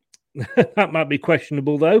that might be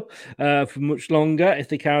questionable, though, for much longer if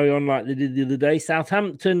they carry on like they did the other day.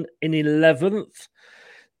 Southampton in 11th.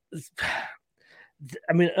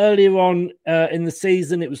 I mean, earlier on in the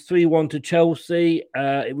season, it was 3-1 to Chelsea.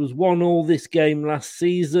 It was 1-1 this game last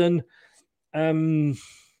season.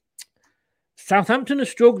 Southampton are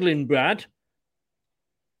struggling, Brad.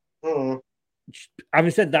 Having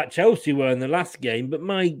said that, Chelsea were in the last game, but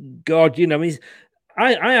my God,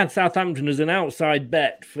 I had Southampton as an outside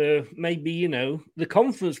bet for maybe, the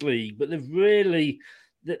Conference League, but they've really,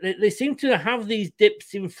 they seem to have these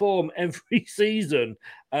dips in form every season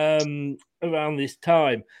around this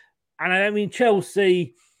time. And I mean,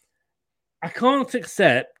 Chelsea, I can't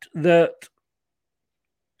accept that,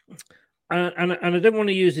 and I don't want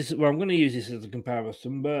to use this, well, I'm going to use this as a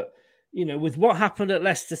comparison, but, with what happened at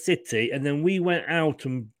Leicester City, and then we went out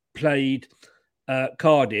and played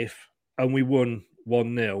Cardiff, and we won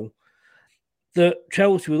 1-0, that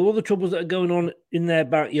Chelsea, with all the troubles that are going on in their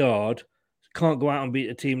backyard, can't go out and beat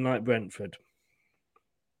a team like Brentford.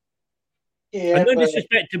 Yeah, no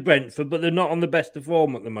disrespect to Brentford, but they're not on the best of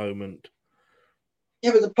form at the moment.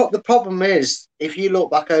 Yeah, but the problem is, if you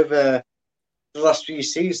look back over the last few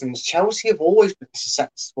seasons, Chelsea have always been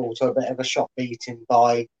susceptible to a bit of a shock beating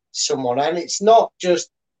by someone, and it's not just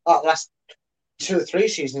that last 2 or 3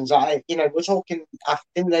 seasons. We're talking. I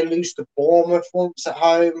think they lose to Bournemouth once at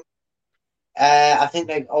home. I think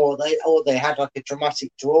they had like a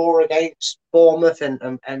dramatic draw against Bournemouth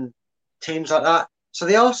and teams like that. So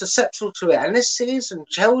they are susceptible to it. And this season,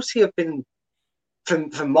 Chelsea have been,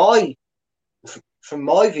 from my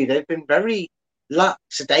view, they've been very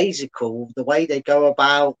lackadaisical the way they go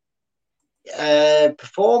about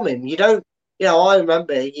performing. I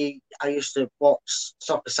remember I used to watch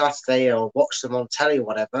Soccer Saturday or watch them on telly or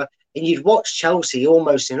whatever, and you'd watch Chelsea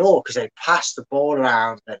almost in awe because they'd pass the ball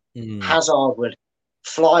around and Hazard would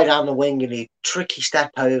fly down the wing and he'd tricky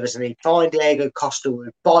step overs and he'd find Diego Costa who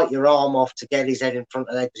would bite your arm off to get his head in front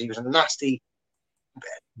of there because he was a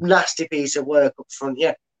nasty piece of work up front.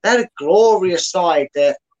 Yeah, they had a glorious side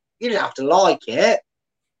that you didn't have to like it,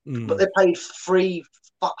 but they played free,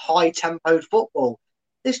 high-tempoed football.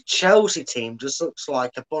 This Chelsea team just looks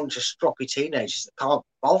like a bunch of stroppy teenagers that can't be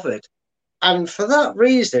bothered. And for that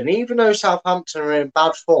reason, even though Southampton are in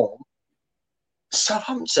bad form,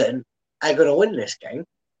 Southampton are going to win this game.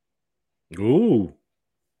 Ooh.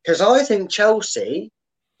 Because I think Chelsea,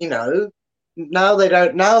 now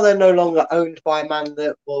they're no longer owned by a man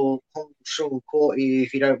that will quarter you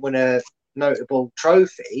if you don't win a notable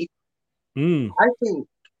trophy. I think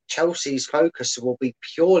Chelsea's focus will be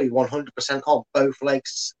purely 100% on both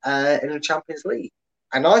legs in the Champions League.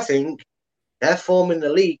 And I think their form in the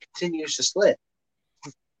league continues to slip.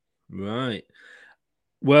 Right.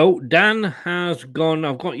 Well, Dan has gone.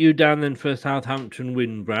 I've got you down then for a Southampton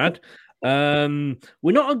win, Brad. We're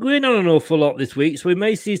not agreeing on an awful lot this week, so we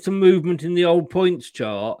may see some movement in the old points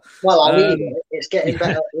chart. Well, I mean, it's getting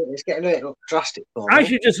better. It's getting a little drastic for me. I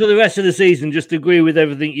should just, for the rest of the season, just agree with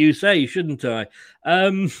everything you say, shouldn't I?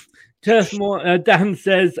 Dan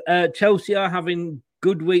says Chelsea are having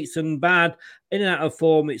good weeks and bad. In and out of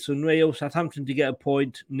form, it's unreal. Southampton to get a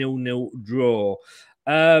point, 0-0 draw.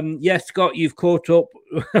 Yes, Scott, you've caught up.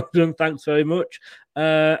 Well done, thanks very much.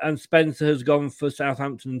 And Spencer has gone for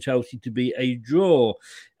Southampton and Chelsea to be a draw.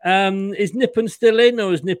 Is Nippon still in,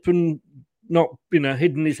 or is Nippon not,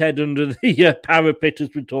 hidden his head under the parapet as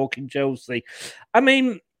we're talking Chelsea? I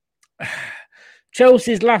mean,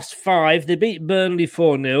 Chelsea's last 5, they beat Burnley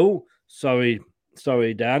 4-0. Sorry,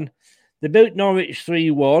 Dan. They beat Norwich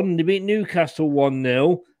 3-1. They beat Newcastle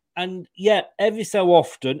 1-0. And every so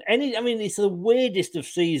often, it's the weirdest of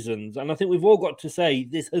seasons. And I think we've all got to say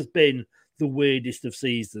this has been the weirdest of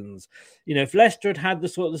seasons. If Leicester had the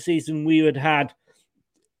sort of season we had,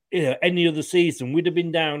 any other season, we'd have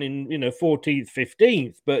been down in, 14th,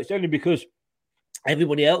 15th. But it's only because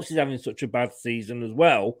everybody else is having such a bad season as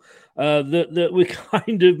well that we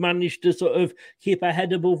kind of managed to sort of keep our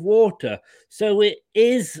head above water. So it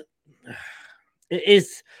is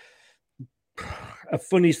a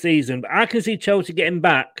funny season, but I can see Chelsea getting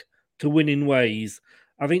back to winning ways.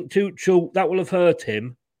 I think Tuchel, that will have hurt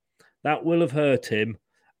him.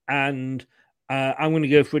 And I'm going to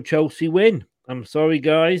go for a Chelsea win. I'm sorry,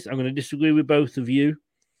 guys. I'm going to disagree with both of you.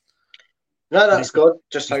 No, that's good.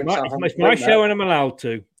 Just it's my show and I'm allowed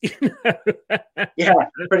to. Yeah,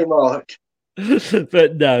 pretty much.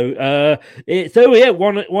 But no,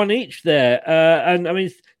 one each there.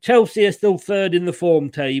 And Chelsea are still third in the form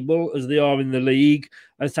table as they are in the league,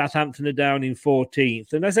 and Southampton are down in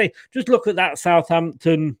 14th. And I say, just look at that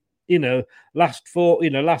Southampton, last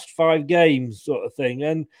 5 games sort of thing,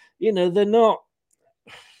 and they're not.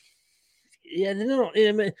 Yeah, they're not.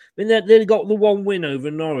 They've got the one win over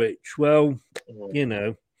Norwich. Well, Well, you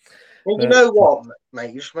know what,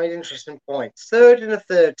 mate? You just made an interesting point. Third in the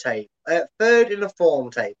form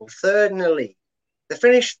table, third in the league. They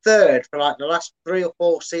finished third for like the last 3 or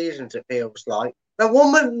 4 seasons. It feels like. No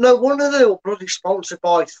wonder they were bloody sponsored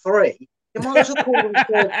by 3. You might as well call them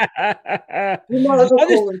third. You might as well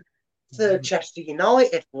call them third Chester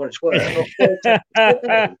United for what it's worth.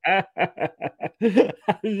 I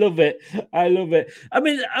love it.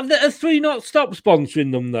 Have 3 not stopped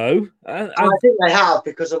sponsoring them though? I think they have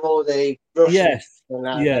because of all the Russians. Yes. But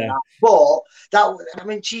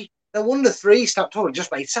no wonder 3 stopped talking. It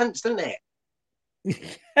just made sense, didn't it?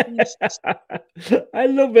 I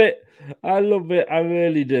love it. I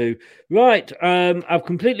really do. Right. I've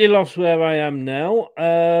completely lost where I am now.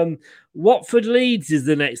 Watford Leeds is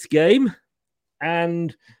the next game.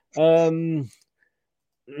 And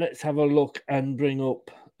let's have a look and bring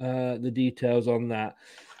up the details on that.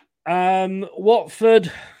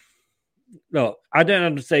 Watford. Look, I don't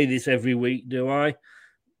have to say this every week, do I?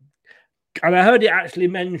 And I heard it actually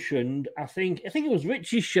mentioned. I think it was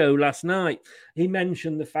Richie's show last night. He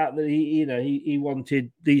mentioned the fact that he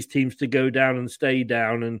wanted these teams to go down and stay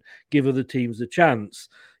down and give other teams a chance.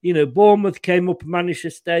 Bournemouth came up and managed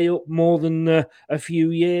to stay up more than a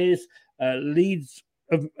few years. Leeds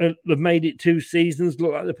have made it 2 seasons.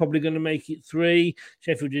 Look like they're probably going to make it 3.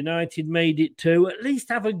 Sheffield United made it 2. At least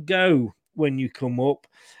have a go when you come up.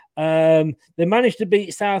 They managed to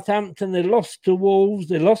beat Southampton. They lost to Wolves.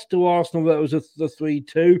 They lost to Arsenal. That was a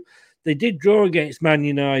 3-2. They did draw against Man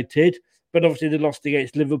United, but obviously they lost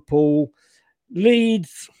against Liverpool.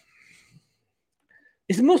 Leeds,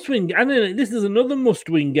 it's a must-win. I know this is another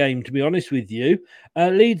must-win game, to be honest with you.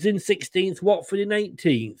 Leeds in 16th, Watford in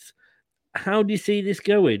 18th. How do you see this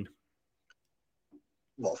going?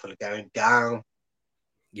 Watford are going down.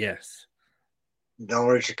 Yes.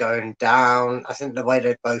 Norwich are going down. I think the way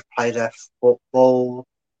they both play their football,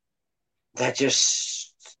 they're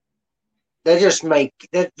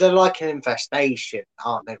like an infestation,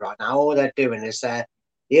 aren't they? Right now, all they're doing is the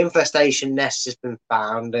infestation nest has been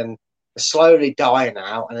found, and they're slowly dying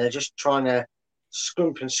out, and they're just trying to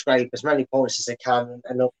scrimp and scrape as many points as they can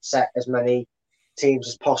and upset as many teams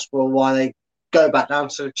as possible while they go back down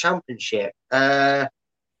to the Championship. The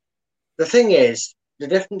thing is, the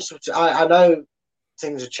difference. I know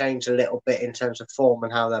things have changed a little bit in terms of form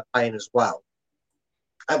and how they're playing as well.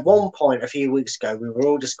 At one point, a few weeks ago, we were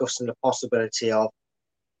all discussing the possibility of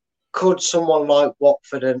could someone like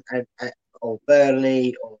Watford or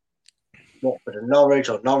Burnley, or Watford and Norwich,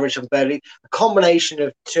 or Norwich and Burnley, a combination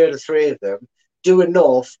of two of the three of them, do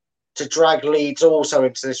enough to drag Leeds also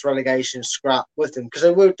into this relegation scrap with them, because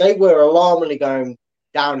they were alarmingly going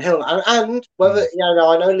downhill. And whether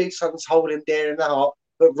I know Leeds fans hold him dear in their heart,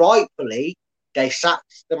 but rightfully they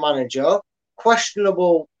sacked the manager.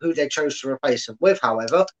 Questionable who they chose to replace him with,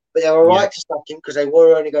 however, but they were right to sack him because they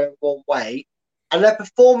were only going one way, and their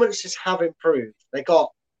performances have improved. They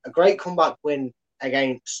got a great comeback win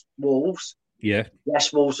against Wolves. Yeah.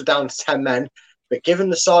 Yes, Wolves were down to 10 men, but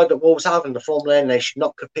given the side that Wolves have in the Formula One, they should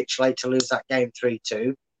not capitulate to lose that game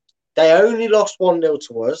 3-2. They only lost 1-0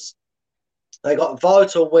 to us. They got a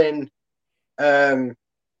vital win, thrown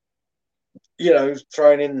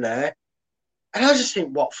in there. And I just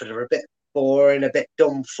think Watford are a bit boring, a bit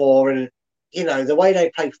done for. And, the way they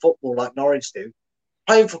play football like Norwich do,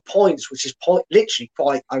 playing for points, which is literally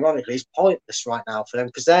quite ironically, is pointless right now for them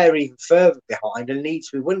because they're even further behind and need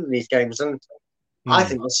to be winning these games. And I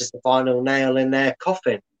think this is the final nail in their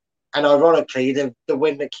coffin. And ironically, the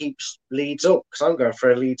win that keeps Leeds up, because I'm going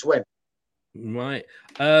for a Leeds win. Right.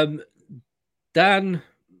 Dan,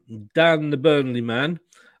 the Burnley man,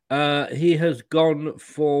 he has gone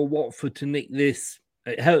for Watford to nick this.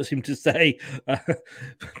 It hurts him to say, but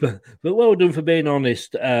well done for being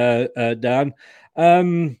honest, Dan.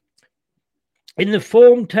 In the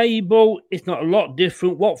form table, it's not a lot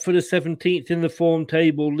different. Watford are 17th in the form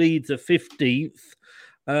table, Leeds are 15th.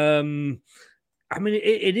 It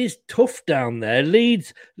is tough down there.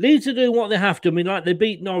 Leeds are doing what they have to. Like they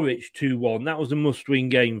beat Norwich 2-1. That was a must-win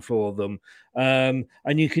game for them. And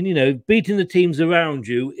you can, beating the teams around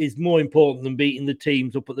you is more important than beating the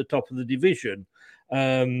teams up at the top of the division.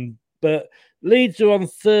 But Leeds are on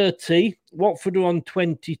 30. Watford are on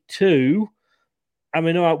 22. All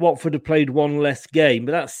right, Watford have played one less game,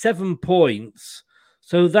 but that's 7 points.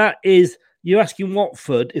 So that is, you're asking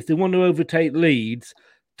Watford, if they want to overtake Leeds,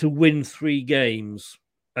 to win 3 games,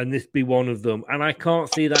 and this be one of them. And I can't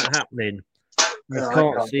see that happening. I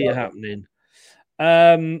can't see it happening.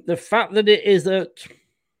 The fact that it is at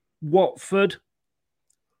Watford,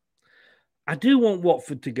 I do want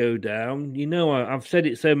Watford to go down. I've said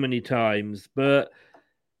it so many times, but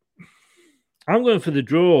I'm going for the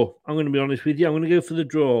draw. I'm going to be honest with you. I'm going to go for the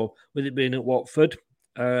draw with it being at Watford.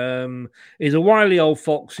 He's a wily old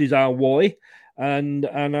fox, is our boy. And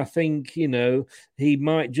I think, he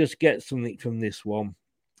might just get something from this one.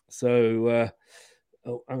 So,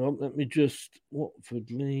 hang on, let me just...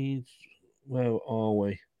 Watford Leeds. Where are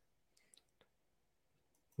we?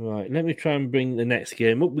 Right, let me try and bring the next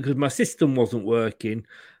game up because my system wasn't working.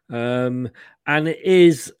 And it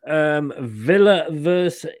is Villa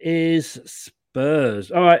versus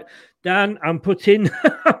Spurs. All right, Dan, I'm putting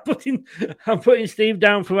Steve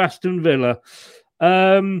down for Aston Villa.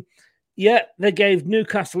 They gave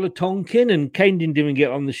Newcastle a tonking and Kane didn't even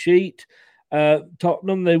get on the sheet.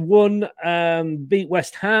 Tottenham, they won, beat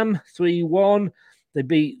West Ham 3-1. They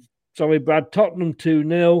beat Tottenham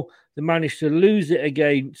 2-0. They managed to lose it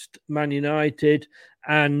against Man United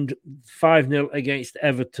and 5-0 against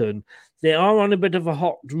Everton. They are on a bit of a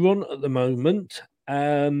hot run at the moment.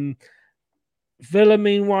 Villa,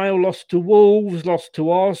 meanwhile, lost to Wolves, lost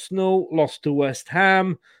to Arsenal, lost to West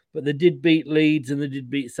Ham, but they did beat Leeds and they did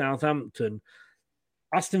beat Southampton.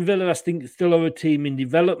 Aston Villa, I think, still are a team in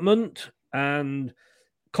development, and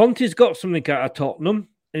Conte's got something out of Tottenham,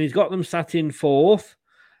 and he's got them sat in 4th.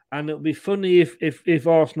 And it'll be funny if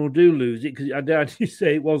Arsenal do lose it, because I dare you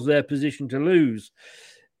say it was their position to lose.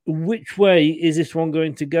 Which way is this one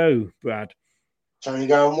going to go, Brad? It's only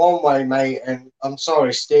going one way, mate. And I'm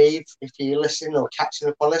sorry, Steve, if you're listening or catching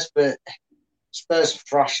up on this, but Spurs are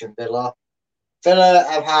thrashing Villa. Villa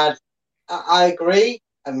have had, I agree,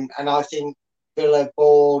 and I think Villa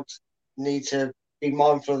board need to be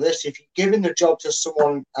mindful of this. If you're giving the job to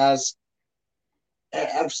someone as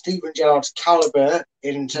of Steven Gerrard's calibre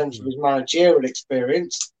in terms of his managerial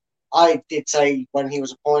experience, I did say when he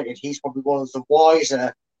was appointed, he's probably one of the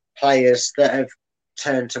wiser players that have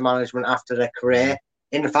turned to management after their career.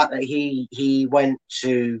 In the fact that he went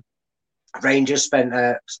to Rangers, spent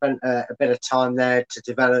a bit of time there to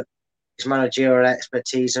develop his managerial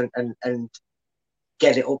expertise and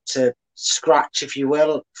get it up to scratch, if you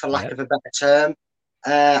will, for lack of a better term.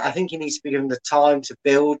 I think he needs to be given the time to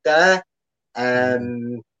build there.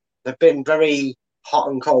 They've been very hot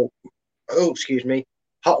and cold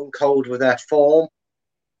with their form.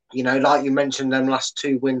 You know, like you mentioned, them last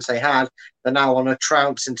 2 wins they had, they're now on a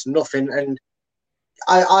trounce into nothing. And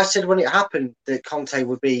I said when it happened that Conte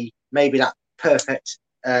would be maybe that perfect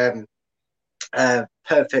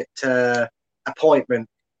appointment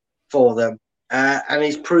for them. And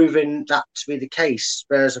he's proven that to be the case.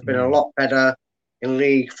 Spurs have been a lot better in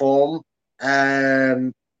league form.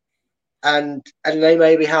 And they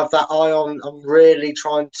maybe have that eye on really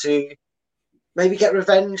trying to maybe get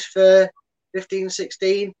revenge for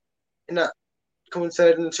 15-16 in that coming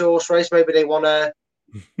third in the horse race. Maybe they want to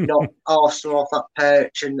knock Arsenal off that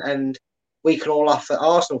perch and we can all laugh at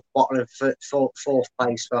Arsenal bottom of fourth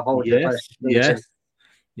place for a whole year. Yes.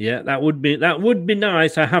 Yeah, that would be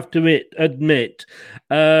nice, I have to admit.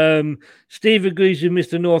 Steve agrees with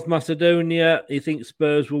Mr. North Macedonia. He thinks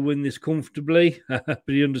Spurs will win this comfortably, but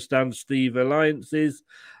he understands Steve alliances.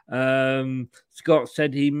 Scott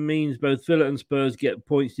said he means both Villa and Spurs get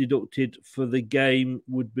points deducted for the game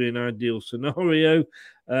would be an ideal scenario.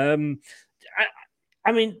 I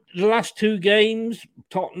mean, the last 2 games,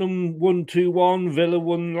 Tottenham won 2-1, Villa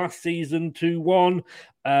won last season 2-1.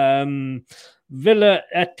 Villa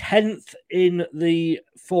are 10th in the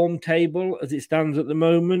form table as it stands at the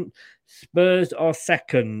moment. Spurs are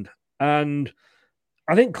 2nd. And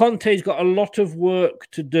I think Conte's got a lot of work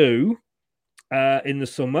to do in the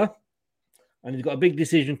summer. And he's got a big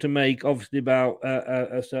decision to make, obviously, about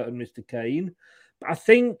a certain Mr. Kane. But I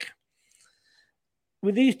think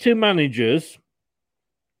with these 2 managers,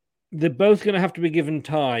 they're both going to have to be given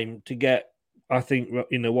time to get, I think, what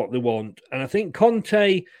they want. And I think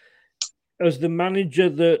Conte, as the manager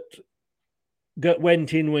that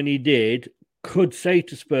went in when he did, could say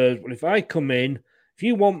to Spurs, well, if I come in, if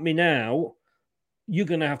you want me now, you're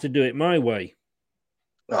going to have to do it my way.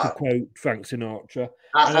 To quote Frank Sinatra.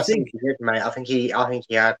 I think he did, mate. I think he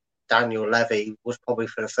had Daniel Levy was probably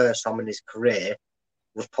for the first time in his career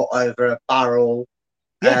was put over a barrel,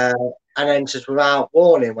 and then just without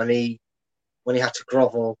warning when he had to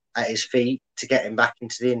grovel at his feet to get him back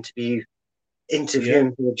into the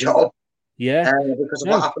interviewing for the job. Yeah, because of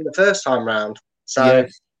what happened the first time round. So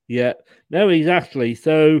no, exactly.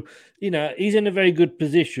 So he's in a very good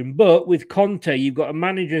position. But with Conte, you've got a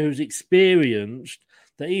manager who's experienced.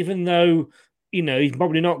 That even though he's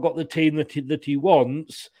probably not got the team that he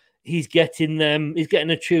wants, he's getting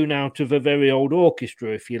a tune out of a very old orchestra,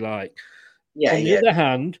 if you like. Yeah. On the other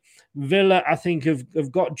hand, Villa, I think,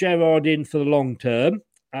 have got Gerrard in for the long term.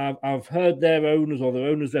 I've heard their owners or their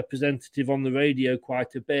owners' representative on the radio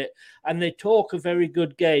quite a bit, and they talk a very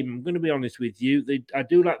good game. I'm going to be honest with you; I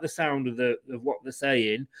do like the sound of what they're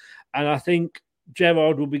saying, and I think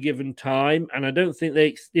Gerrard will be given time. And I don't think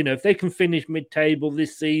if they can finish mid-table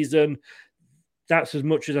this season, that's as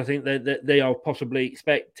much as I think they are possibly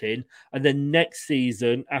expecting. And then next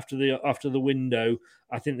season, after the window,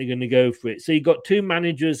 I think they're going to go for it. So you've got 2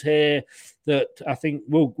 managers here that I think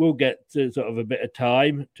will get to sort of a bit of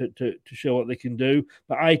time to show what they can do.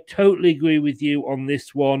 But I totally agree with you on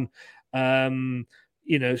this one. I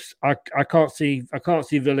can't see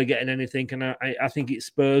Villa getting anything, and I think it's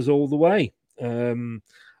Spurs all the way,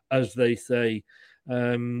 as they say.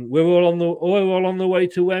 We're all on the way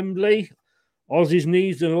to Wembley. Ozzy's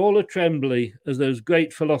knees are all a trembly, as those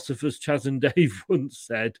great philosophers Chaz and Dave once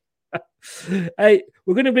said. Hey,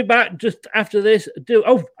 we're going to be back just after this.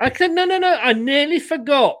 No, I nearly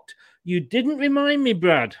forgot. You didn't remind me,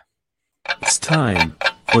 Brad. It's time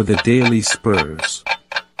for the Daily Spurs.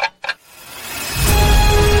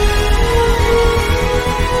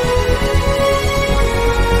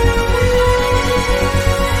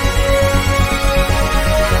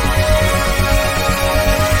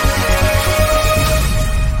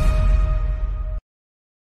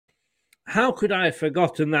 How could I have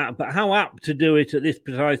forgotten that? But how apt to do it at this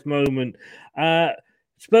precise moment.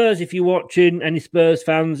 Spurs, if you're watching, any Spurs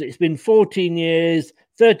fans, it's been 14 years,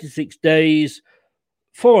 36 days,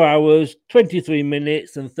 4 hours, 23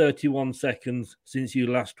 minutes and 31 seconds since you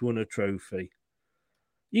last won a trophy.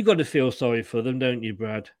 You got to feel sorry for them, don't you,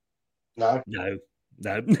 Brad? No.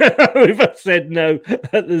 If I said no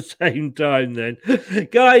at the same time then.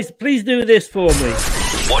 Guys, please do this for me.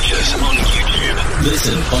 Watch us on YouTube.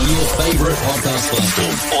 Listen on your favourite podcast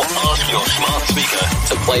platform. Or ask your smart speaker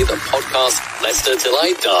to play the podcast Leicester Till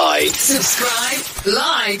I Die. Subscribe,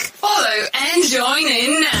 like, follow and join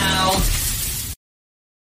in now.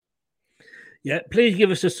 Yeah, please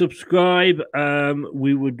give us a subscribe.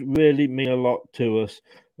 We would really mean a lot to us.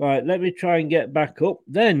 Right, let me try and get back up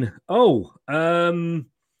then. What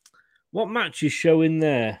match is showing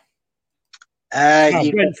there?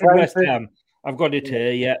 Brentford, West Ham. I've got it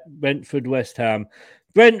here, yeah. Brentford, West Ham.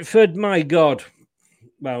 Brentford, my God.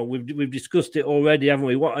 well, we've discussed it already, haven't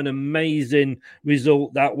we? What an amazing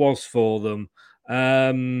result that was for them.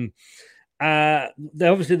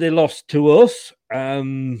 They lost to us.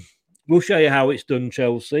 We'll show you how it's done,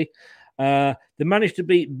 Chelsea. They managed to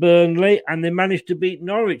beat Burnley and they managed to beat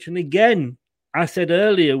Norwich. And again, I said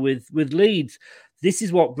earlier with Leeds, this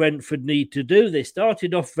is what Brentford need to do. They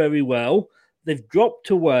started off very well. They've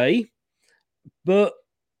dropped away, but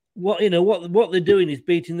what they're doing is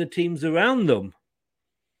beating the teams around them.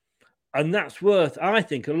 And that's worth, I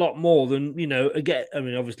think, a lot more than, again, I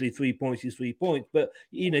mean, obviously 3 points is 3 points, but,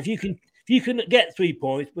 if you can get 3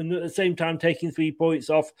 points, but at the same time taking 3 points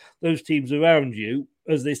off those teams around you,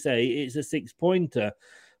 as they say, it's a 6-pointer.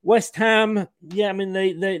 West Ham,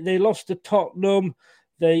 they lost to Tottenham.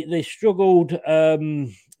 They struggled to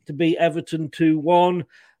beat Everton 2-1.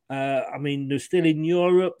 They're still in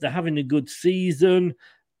Europe. They're having a good season.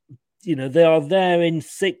 They are there in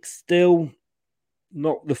 6th still.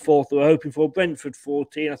 Not the 4th we're hoping for. Brentford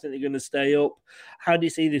 14. I think they're going to stay up. How do you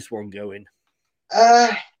see this one going?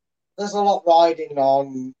 There's a lot riding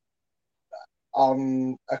on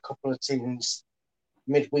a couple of teams'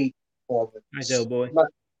 midweek performance. Hi, Del Boy.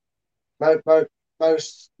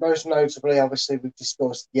 Most notably, obviously, we've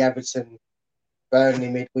discussed the Everton Burnley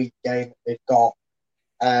midweek game they've got.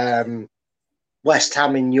 West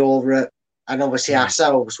Ham in Europe, and obviously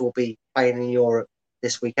ourselves will be playing in Europe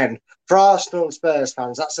this weekend. For Arsenal and Spurs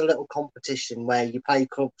fans, that's a little competition where you play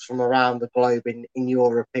clubs from around the globe in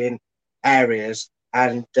European areas.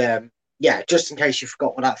 And just in case you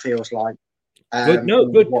forgot what that feels like.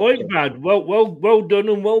 Good point, Brad. Well done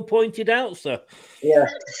and well pointed out, sir. Yeah.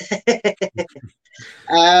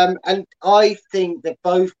 And I think that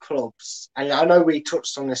both clubs, and I know we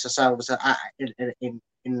touched on this ourselves in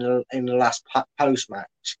the last post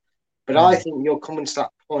match, but I think you're coming to that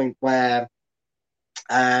point where,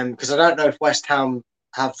 because I don't know if West Ham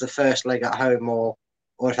have the first leg at home or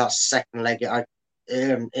if that's the second leg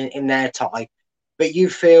in their tie, but you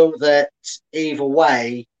feel that either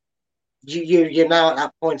way, you're now at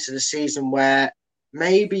that point of the season where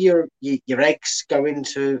maybe your eggs go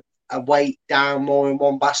into a weight down more in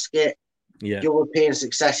one basket. Yeah. European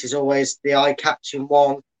success is always the eye-catching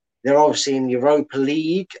one. They're obviously in Europa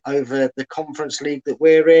League over the Conference League that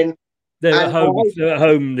we're in. They're at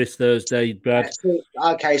home this Thursday, Brad.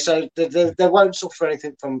 Okay, so they won't suffer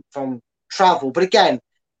anything from travel. But again,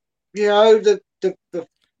 we're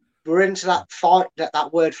into that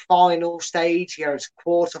word final stage. It's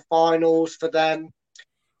quarterfinals for them.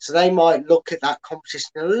 So they might look at that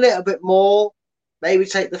competition a little bit more, maybe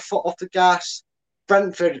take the foot off the gas.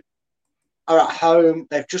 Brentford are at home.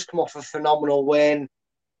 They've just come off a phenomenal win.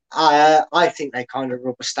 I think they kind of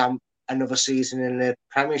rubber stamp another season in the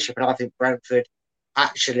Premiership, and I think Brentford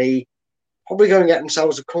actually probably going to get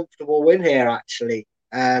themselves a comfortable win here, actually.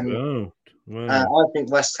 I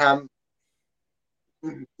think West Ham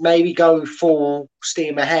maybe go full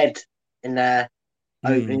steam ahead in their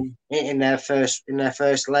opening, in their first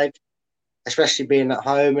leg, especially being at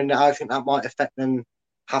home, and I think that might affect them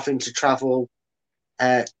having to travel.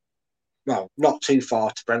 Not too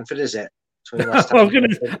far to Brentford, is it?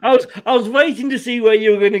 I was waiting to see where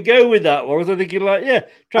you were going to go with that one. I was thinking,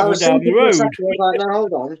 travel down the road. No,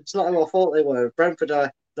 hold on, it's not my fault they were. Brentford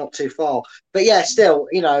are not too far, but yeah, still,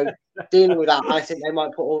 dealing with that, I think they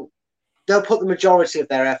might they'll put the majority of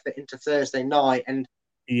their effort into Thursday night, and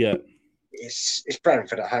it's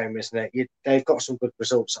Brentford at home, isn't it? They've got some good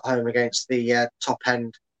results at home against the top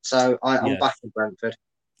end, so I'm backing Brentford.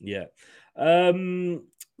 Yeah. I've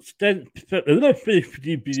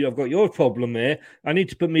got your problem here. I need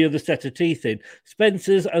to put my other set of teeth in.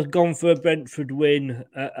 Spencer's has gone for a Brentford win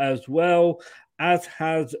as well, as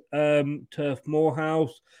has Turf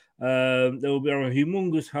Moorhouse. They will be on a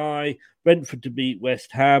humongous high. Brentford to beat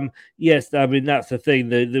West Ham. Yes, I mean, that's the thing.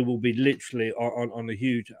 They will be literally on a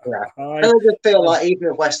huge high. I just feel like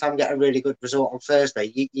even if West Ham get a really good result on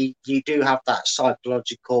Thursday, you do have that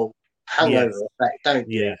psychological hangover effect, don't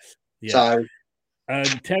you? Yes. Yeah. So.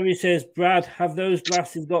 Terry says, Brad, have those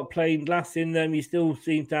glasses got plain glass in them? He still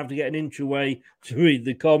seems to have to get an inch away to read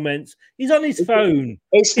the comments. He's on his phone.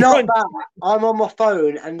 It's not that. I'm on my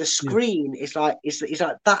phone, and the screen is like it's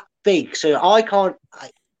like that big, so I can't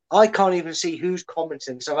even see who's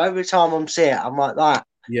commenting. So every time I'm seeing it, I'm like that.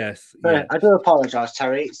 Yes. I do apologise,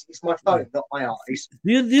 Terry. It's my phone, not my eyes.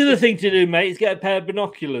 The other thing to do, mate, is get a pair of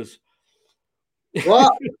binoculars.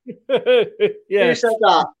 What? Yeah. Who said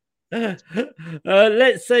that?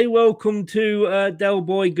 Let's say welcome to Del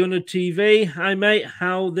Boy Gunner TV. Hi, mate.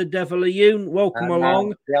 How the devil are you? Welcome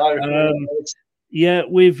along.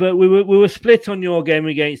 We were split on your game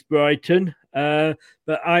against Brighton, but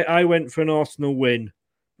I went for an Arsenal win.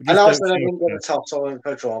 And also, I didn't get a toss or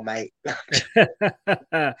a draw, mate.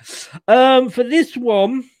 For this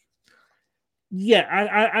one,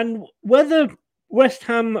 and whether West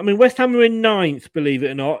Ham are in 9th, believe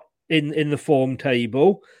it or not, in the form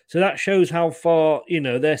table. So that shows how far,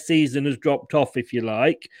 their season has dropped off, if you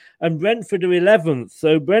like. And Brentford are 11th,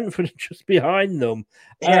 so Brentford are just behind them.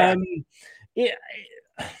 Yeah.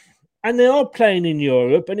 And they are playing in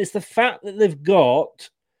Europe, and it's the fact that they've got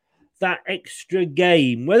that extra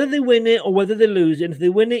game, whether they win it or whether they lose it. And if they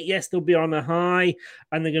win it, yes, they'll be on a high,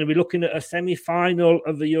 and they're going to be looking at a semi-final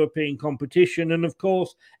of the European competition. And of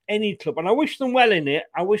course, any club, and I wish them well in it.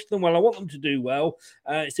 I wish them well. I want them to do well.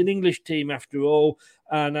 It's an English team after all,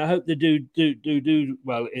 and I hope they do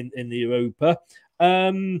well in the Europa.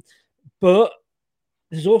 But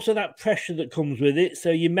there's also that pressure that comes with it. So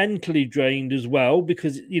you're mentally drained as well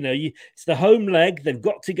because, it's the home leg. They've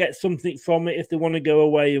got to get something from it if they want to go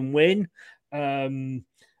away and win. And,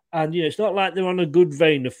 it's not like they're on a good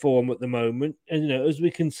vein of form at the moment. And, as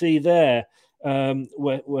we can see there,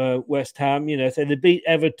 West Ham, so they beat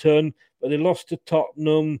Everton, but they lost to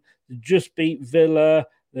Tottenham. They just beat Villa.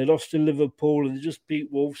 They lost to Liverpool. And they just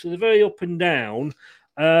beat Wolves. So they're very up and down.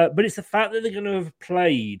 But it's the fact that they're going to have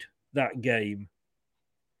played that game.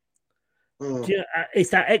 It's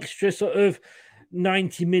that extra sort of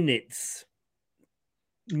 90 minutes.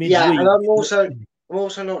 Midweek. Yeah, and I'm also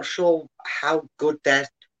not sure how good they're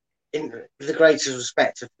in the greatest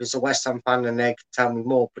respect. If it's a West Ham fan and they can tell me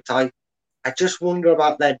more, but I just wonder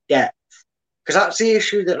about their depth. Because that's the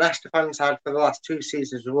issue that Leicester fans had for the last 2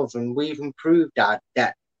 seasons with us, and we've improved our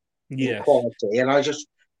depth in quality. And I just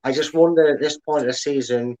wonder at this point of the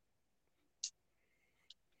season,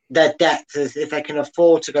 their depth, if they can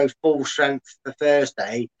afford to go full strength for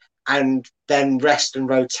Thursday and then rest and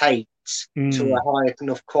rotate to a high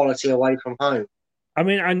enough quality away from home. I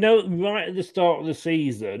mean, I know right at the start of the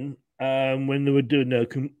season, when they were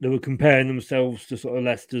they were comparing themselves to sort of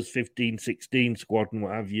Leicester's 15-16 squad and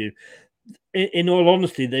what have you. In all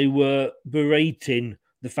honesty, they were berating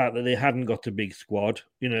the fact that they hadn't got a big squad.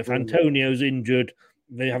 If Antonio's injured,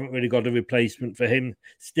 they haven't really got a replacement for him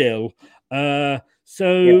still. It's...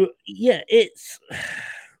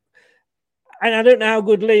 And I don't know how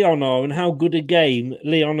good Lyon are and how good a game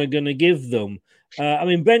Lyon are going to give them.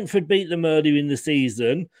 Brentford beat them earlier in the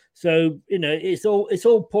season. So, it's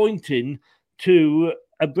all pointing to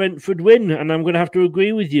a Brentford win. And I'm going to have to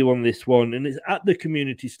agree with you on this one. And it's at the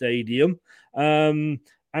Community Stadium. And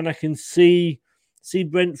I can see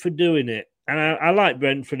Brentford doing it. And I like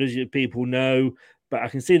Brentford, as you people know, but I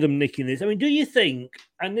can see them nicking this. Do you think,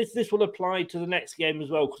 and this will apply to the next game as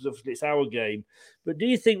well, because obviously it's our game, but do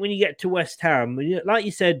you think when you get to West Ham, like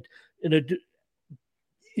you said,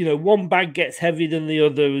 one bag gets heavier than the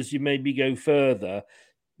other as you maybe go further?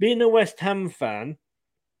 Being a West Ham fan,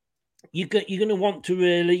 you're going to want to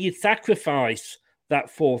you'd sacrifice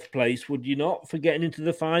that 4th place, would you not, for getting into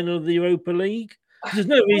the final of the Europa League? There's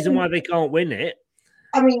no reason why they can't win it.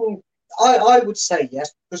 I would say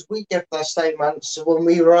yes, because we gave the same answer when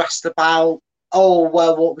we were asked about,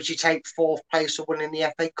 what would you take 4th place or winning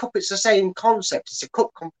the FA Cup? It's the same concept. It's a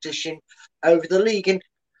cup competition over the league. And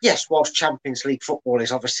yes, whilst Champions League football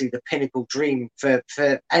is obviously the pinnacle dream for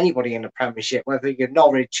anybody in the Premiership, whether you're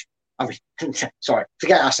Norwich, sorry,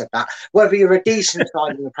 forget I said that, whether you're a decent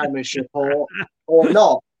side in the Premiership or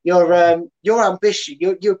not, your ambition,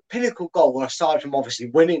 your pinnacle goal, aside from obviously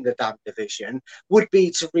winning the damn division, would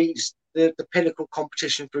be to reach the pinnacle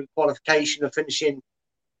competition through qualification of finishing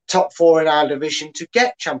top 4 in our division to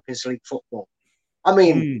get Champions League football.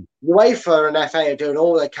 UEFA and FA are doing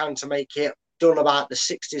all they can to make it done about the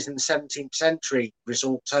 60s and 17th century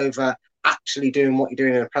results over actually doing what you're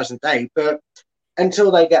doing in the present day. But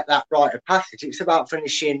until they get that rite of passage, it's about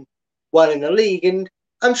finishing well in the league. And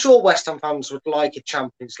I'm sure West Ham fans would like a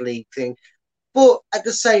Champions League thing. But at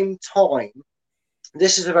the same time,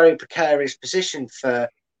 this is a very precarious position for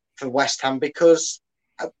West Ham, because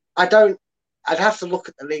I'd have to look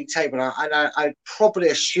at the league table, and I'd probably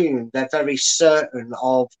assume they're very certain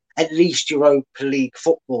of at least Europa League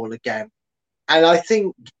football again. And I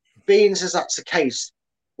think, being as that's the case,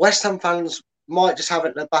 West Ham fans might just have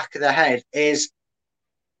it in the back of their head is,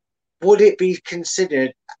 would it be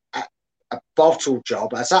considered a bottle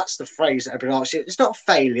job, as that's the phrase that everyone likes? It's not a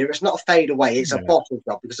failure, it's not a fade away, it's a bottle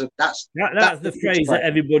job, because that's the phrase that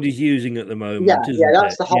everybody's using at the moment.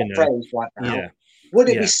 That's the hot phrase right now. Yeah. Would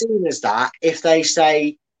it be seen as that if they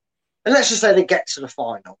say, and let's just say they get to the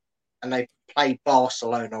final and they play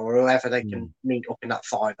Barcelona or whoever they can meet up in that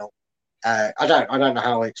final? I don't know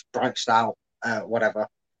how it's branched out, whatever,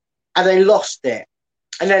 and they lost it,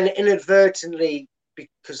 and then inadvertently,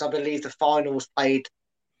 because I believe the final was played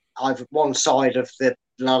either one side of the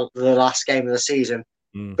last game of the season.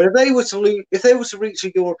 But if they were to reach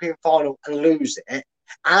a European final and lose it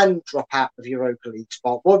and drop out of Europa League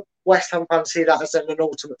spot, would West Ham fans see that as an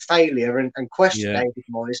ultimate failure and question David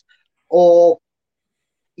Moyes? Or,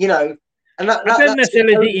 you know, and that, I don't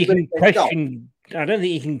necessarily think you can question. I don't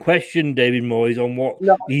think you can question David Moyes on what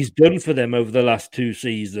he's done for them over the last 2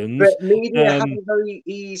 seasons. But media have a very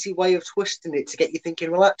easy way of twisting it to get you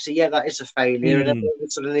thinking, well, actually, yeah, that is a failure. And then all of a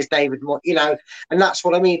sudden there's David Moyes, you know, and that's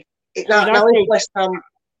what I mean. Now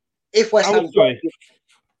if West Ham...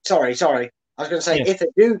 Sorry. I was going to say, if they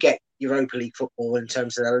do get Europa League football in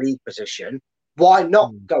terms of their league position, why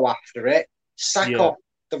not go after it, sack off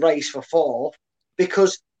the race for 4th?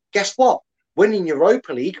 Because guess what? Winning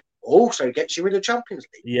Europa League also gets you in the Champions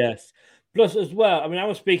League. Yes. Plus, as well, I mean, I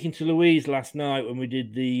was speaking to Louise last night when we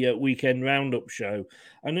did the weekend roundup show,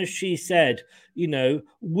 and as she said, you know,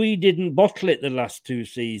 we didn't bottle it the last 2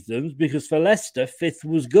 seasons because for Leicester, 5th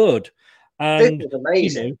was good. And 5th was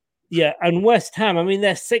amazing. You know, yeah, and West Ham, I mean,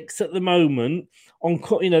 they're 6th at the moment.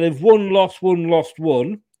 You know, they've won, lost, so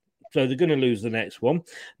they're going to lose the next one.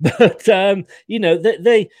 But you know,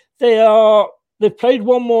 they've played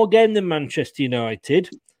one more game than Manchester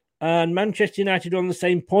United, and Manchester United are on the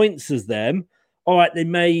same points as them. All right, they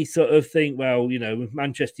may sort of think, well, you know,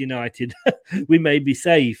 Manchester United, we may be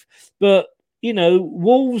safe, but you know,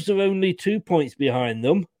 Wolves are only 2 points behind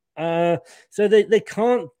them, so they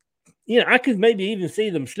can't. You know, I could maybe even see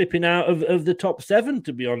them slipping out of the top 7,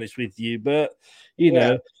 to be honest with you. But, you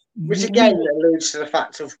know... Which, again, alludes to the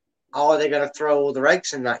fact of, are they going to throw all their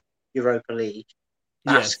eggs in that Europa League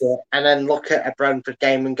basket and then look at a Brentford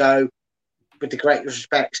game and go, with the greatest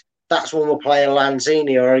respect, that's when we'll play a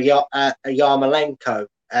Lanzini or a Yarmolenko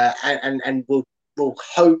and we'll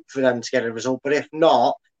hope for them to get a result. But if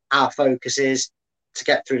not, our focus is to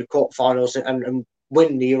get through the quarterfinals and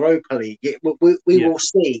win the Europa League. We will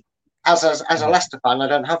see. As a Leicester fan, I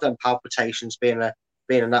don't have them palpitations being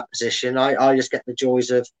in that position. I just get the joys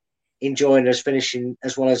of enjoying us finishing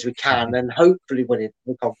as well as we can and hopefully winning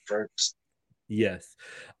the conference. Yes.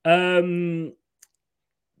 Does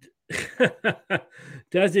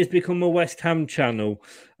this become a West Ham channel?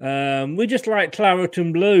 We just like claret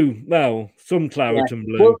and blue. Well, some claret and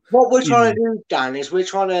blue. What we're trying to do, Dan, is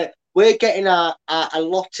we're getting our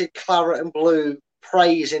allotted claret and blue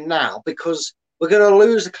praise in now because we're going to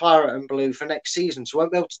lose the claret and blue for next season, so we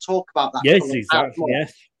won't be able to talk about that. Yes, exactly.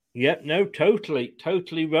 Yes. Yep. No, totally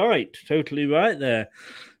right. Totally right there.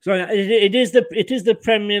 So it is the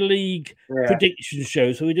Premier League prediction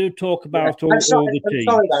show. So we do talk about all the teams.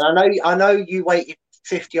 Sorry, Dan. I know you waited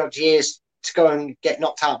 50 odd years to go and get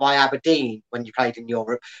knocked out by Aberdeen when you played in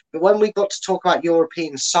Europe, but when we got to talk about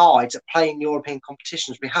European sides that play in European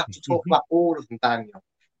competitions, we have to talk about all of them, Daniel.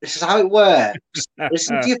 This is how it works.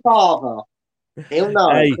 Listen to your father. He'll know.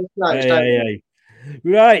 Hey.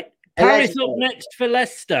 Right. Palace up next for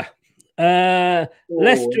Leicester. Leicester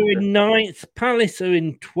in 9th. Palace are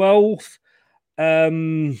in 12th.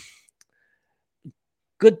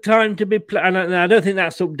 Good time to be playing. And I don't think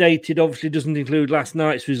that's updated. Obviously, doesn't include last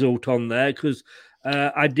night's result on there because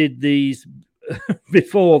I did these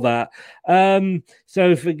before that.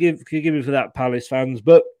 So forgive me for that, Palace fans.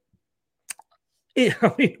 But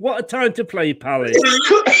I mean, what a time to play Palace.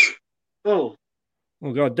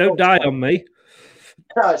 Oh, God, don't die on me.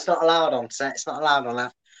 No, it's not allowed on set. It's not allowed on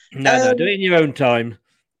that. No, do it in your own time.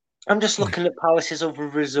 I'm just looking at Palace's other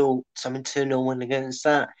results. I mean, 2-0 win against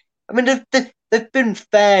that. I mean, they've been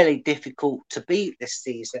fairly difficult to beat this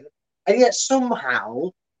season. And yet somehow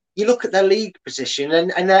you look at their league position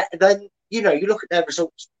and then, you know, you look at their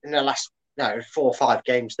results in their last 4 or 5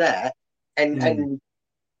 games there and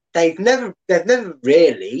they've never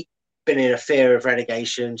really been in a fear of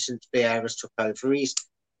relegation since Vieira's took over. He's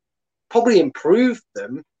probably improved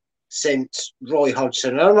them since Roy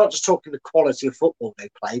Hodgson. And I'm not just talking the quality of football they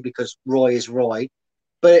play because Roy is Roy,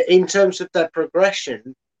 but in terms of their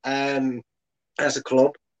progression as a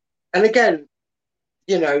club. And again,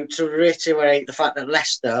 you know, to reiterate the fact that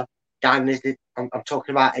Leicester, Dan, I'm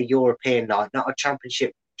talking about a European night, not a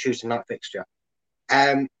Championship Tuesday night fixture.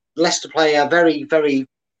 Leicester play a very, very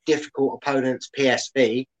difficult opponent,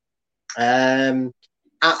 PSV, at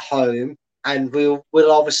home, and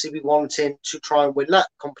we'll obviously be wanting to try and win that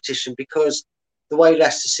competition because the way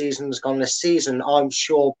Leicester season has gone this season, I'm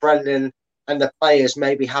sure Brendan and the players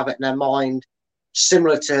maybe have it in their mind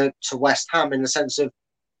similar to West Ham in the sense of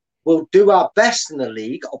we'll do our best in the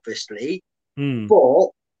league, obviously, but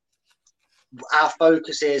our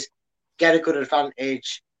focus is get a good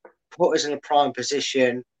advantage, put us in a prime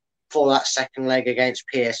position for that second leg against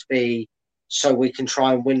PSV so we can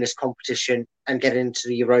try and win this competition and get into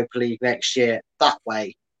the Europa League next year that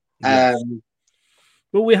way. Yes.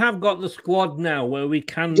 But we have got the squad now where we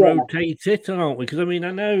can rotate it, aren't we? Because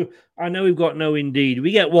I know we've got no Indeed.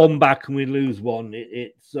 We get one back and we lose one.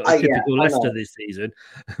 It's sort of typical Leicester this season.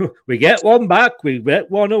 We get one back, we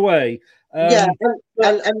get one away. And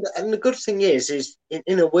the good thing is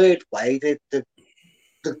in a weird way, the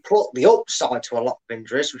upside to a lot of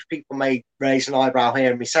injuries, which people may raise an eyebrow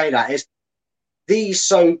hearing me say that, is these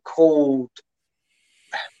so-called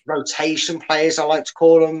rotation players, I like to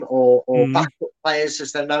call them, or backup players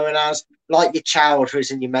as they're known as, like your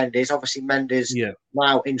Chowdhury's and your Mendes. Obviously, Mendes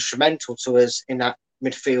now instrumental to us in that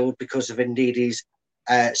midfield because of Ndidi's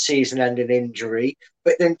season-ending injury.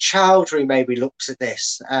 But then Chowdhury maybe looks at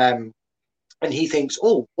this and he thinks,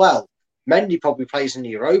 oh, well, Mendy probably plays in the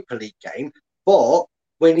Europa League game, but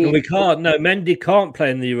we can't. No, Mendy can't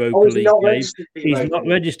play in the Europa League game. He's not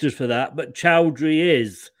registered for that, but Chowdhury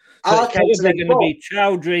is. So it's probably going to be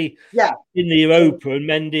Chowdhury in the Europa and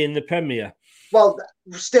Mendy in the Premier. Well,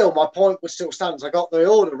 still, my point still stands. I got the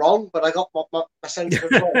order wrong, but I got my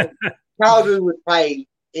sentiment wrong. Chowdhury would play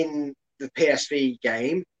in the PSV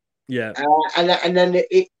game. Yeah. And then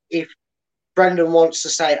if Brendan wants to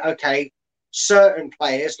say, okay, certain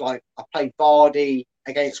players, like I played Vardy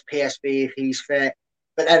against PSV if he's fit,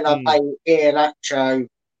 but then I play Iheanacho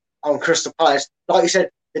on Crystal Palace. Like you said,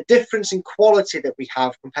 the difference in quality that we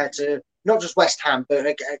have compared to not just West Ham, but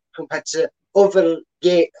compared to other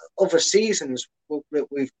seasons that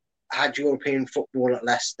we've had European football at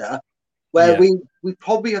Leicester, where we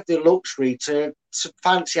probably have the luxury to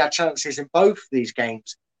fancy our chances in both of these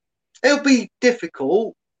games. It'll be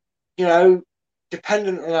difficult,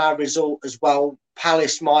 dependent on our result as well.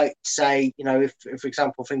 Palace might say, if for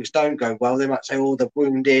example, things don't go well, they might say, oh, they're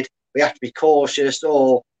wounded, we have to be cautious,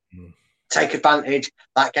 or take advantage.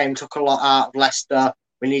 That game took a lot out of Leicester.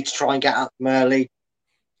 We need to try and get at them early.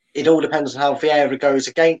 It all depends on how Vieira goes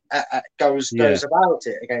about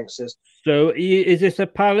it against us. So, is this a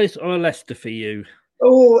Palace or a Leicester for you?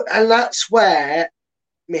 Oh, and that's where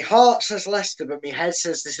my heart says Leicester, but my head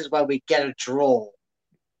says this is where we get a draw.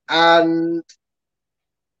 And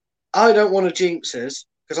I don't want to jinx us,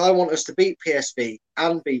 because I want us to beat PSV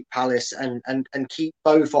and beat Palace and keep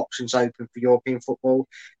both options open for European football.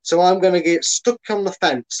 So I'm going to get stuck on the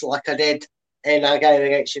fence like I did in our game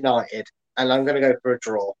against United, and I'm going to go for a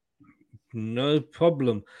draw. No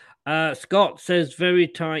problem. Scott says very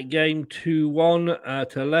tight game, 2-1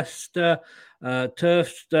 to Leicester.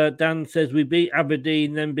 Turf Dan says we beat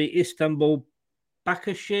Aberdeen, then beat Istanbul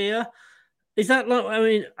Başakşehir. Is that like? I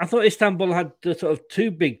mean, I thought Istanbul had the sort of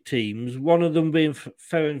two big teams. One of them being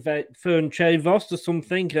Ferencvaros or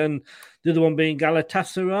something, and the other one being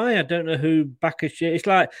Galatasaray. I don't know who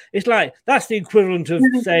Başakşehir. It's like that's the equivalent of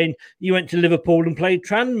saying you went to Liverpool and played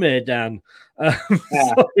Tranmere, Dan.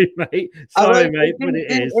 Sorry, mate. But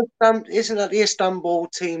it is. Isn't that the Istanbul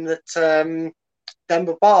team that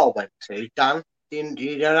Demba Ba went to, Dan? I don't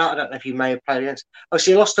know if you may have played against. Oh,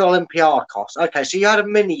 so you lost to Olympiacos. Okay, so you had a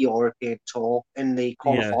mini European tour in the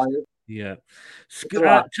qualifiers. Yeah.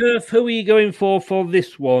 Turf, who are you going for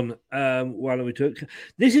this one? Why don't we talk?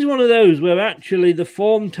 This is one of those where actually the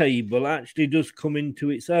form table actually does come into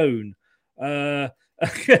its own. A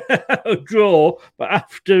draw, but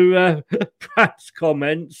after Pratt's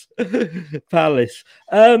comments, Palace.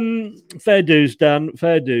 Fair dues, Dan.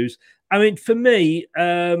 Fair dues. I mean, for me,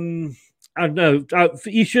 I don't know.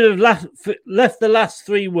 You should have left the last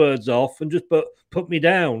three words off and just put me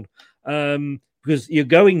down because you're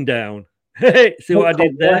going down. See what I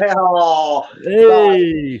did there?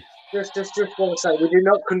 Hey. Just want to say, we do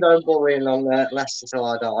not condone bullying on Leicester till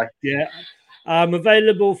I die. Yeah. I'm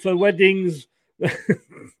available for weddings,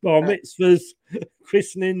 bar mitzvahs,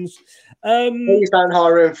 christenings. Please don't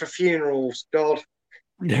hire him for funerals, God.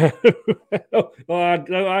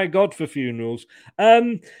 I God for funerals.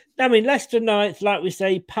 I mean, Leicester 9th, like we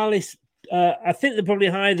say, Palace. I think they're probably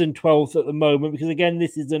higher than 12th at the moment because again,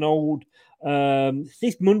 this is an old.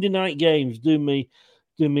 These Monday night games do me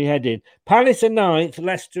head in. Palace are 9th,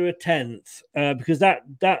 Leicester are 10th because that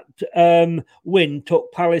win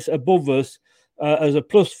took Palace above us as a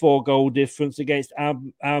 +4 goal difference against our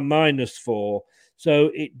 -4.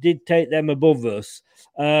 So it did take them above us.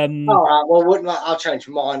 All right. Well, I'll change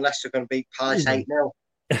mine. Leicester going to beat Palace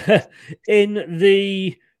 8-0. In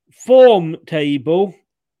the form table,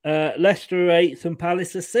 Leicester are 8th and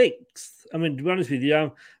Palace are 6th. I mean, to be honest with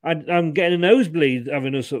you, I'm getting a nosebleed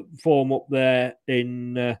having us form up there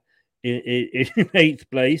in 8th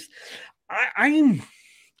place. I'm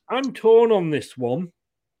torn on this one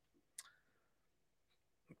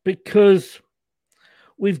because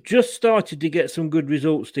we've just started to get some good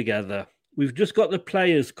results together. We've just got the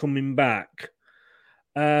players coming back.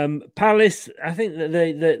 Palace, I think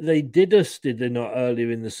that they did us, did they not,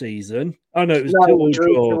 earlier in the season? Oh no, it was 2-2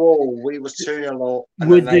 draw. We was 2-0 up.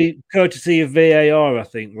 With the courtesy of VAR, I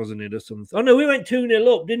think, wasn't it, or something? Oh no, we went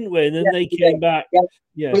 2-0 up, didn't we? And then they came back.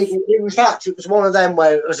 Yeah. In fact, it was one of them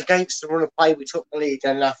where it was against the run of play. We took the lead,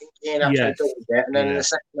 and I think Ian actually doubled it. And then in the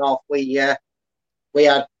second half, we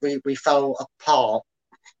fell apart.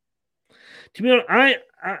 To be honest,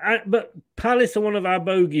 but Palace are one of our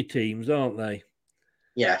bogey teams, aren't they?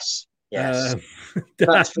 Yes. Sorry,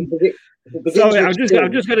 I'm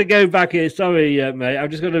just going to go back here. Sorry, mate.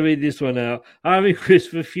 I'm just going to read this one out. Having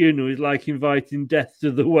Christopher funeral is like inviting death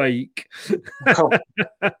to the wake. Oh.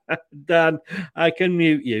 Dan, I can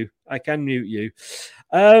mute you.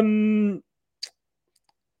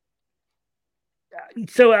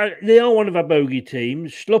 So they are one of our bogey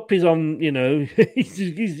teams. Schlupp is on,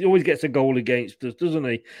 he always gets a goal against us, doesn't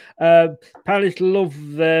he? Palace love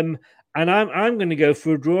them. And I'm going to go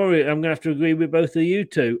for a draw. I'm going to have to agree with both of you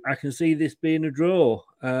two. I can see this being a draw.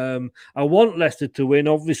 I want Leicester to win,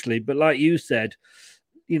 obviously, but like you said,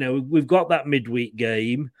 we've got that midweek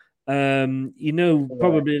game.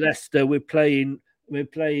 Probably Leicester. We're playing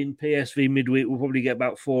PSV midweek. We'll probably get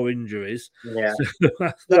about 4 injuries. Yeah,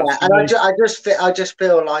 and I just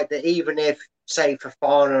feel like that even if, say,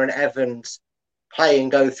 Fofana and Evans play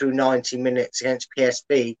and go through 90 minutes against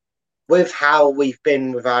PSV. With how we've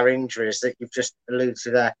been with our injuries that you've just alluded to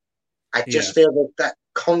there, I just feel that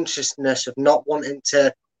consciousness of not wanting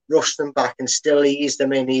to rush them back and still ease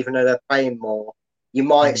them in, even though they're playing more. You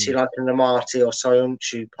might see like an Amati or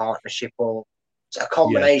Soyuncu partnership, or a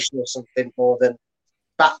combination of something more than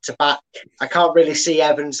back to back. I can't really see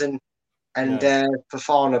Evans and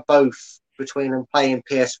Fofana both between them playing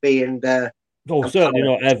PSV and. Certainly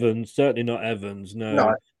not Evans. Certainly not Evans.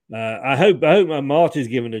 No. I hope Marty's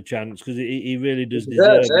given a chance because he really does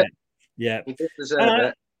deserve it. Yeah, he does deserve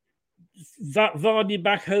it. Vardy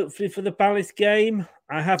back hopefully for the Palace game.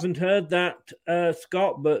 I haven't heard that,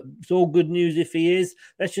 Scott, but it's all good news if he is.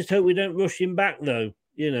 Let's just hope we don't rush him back, though.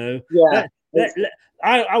 Yeah.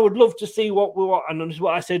 I would love to see and this is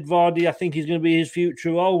what I said. Vardy, I think, is going to be his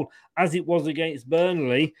future role, as it was against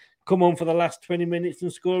Burnley. Come on for the last 20 minutes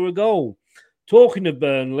and score a goal. Talking of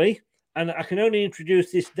Burnley. And I can only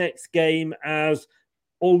introduce this next game as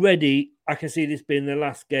already I can see this being the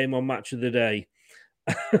last game on Match of the Day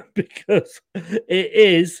because it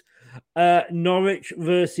is Norwich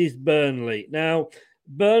versus Burnley. Now,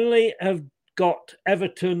 Burnley have got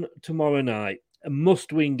Everton tomorrow night, a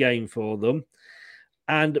must-win game for them.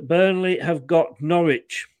 And Burnley have got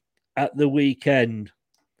Norwich at the weekend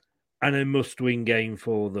and a must-win game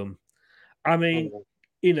for them. I mean,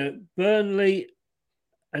 Burnley...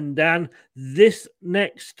 And Dan, this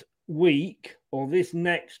next week, or this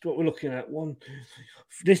next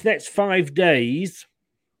 5 days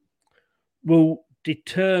will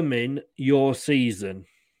determine your season.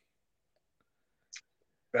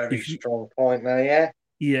 Very strong point there, yeah.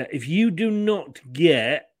 Yeah, if you do not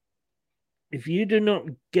get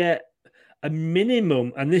a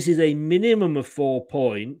minimum, and this is a minimum of 4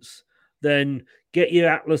 points, then get your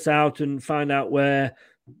atlas out and find out where,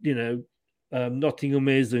 Nottingham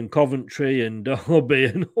is and Coventry and Derby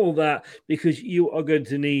and all that, because you are going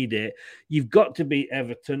to need it. You've got to beat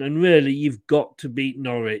Everton, and really you've got to beat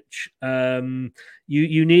Norwich.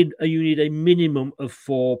 You need a minimum of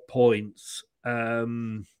 4 points. I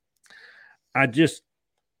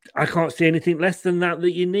can't see anything less than that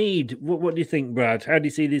you need. What do you think, Brad? How do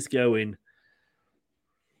you see this going?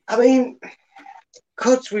 I mean,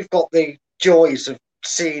 because we've got the joys of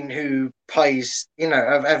seeing who plays,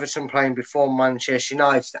 of Everton playing before Manchester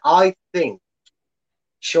United, I think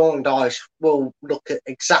Sean Dyche will look at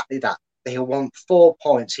exactly that. He'll want 4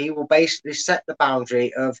 points. He will basically set the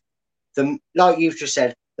boundary of like you've just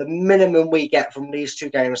said, the minimum we get from these 2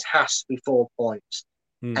 games has to be 4 points.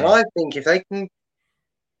 And I think if they can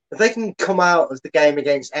come out of the game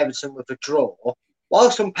against Everton with a draw,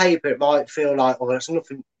 whilst on paper it might feel like, it's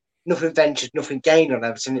nothing ventured, nothing gained on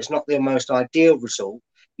Everton. It's not the most ideal result.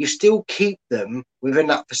 You still keep them within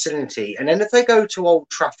that vicinity. And then if they go to Old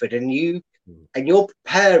Trafford and you're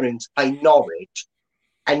preparing to play Norwich,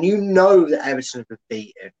 and you know that Everton have been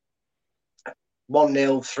beaten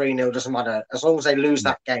 1-0, 3-0, doesn't matter, as long as they lose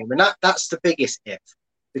that game. And that's the biggest if.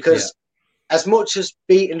 Because as much as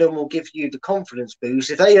beating them will give you the confidence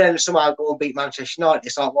boost, if they then somehow go and beat Manchester United,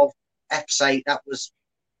 it's like, well, F's sake, that was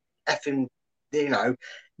effing,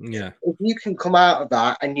 Yeah. If you can come out of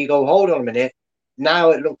that and you go, hold on a minute,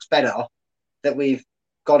 now it looks better that we've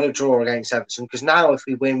got a draw against Everton, because now if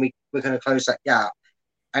we win, we're going to close that gap.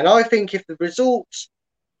 And I think if the results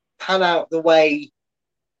pan out the way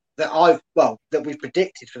that we've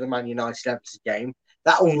predicted for the Man United Everton game,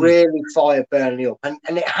 that will really fire Burnley up. And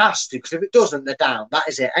it has to, because if it doesn't, they're down. That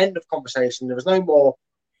is it. End of conversation. There was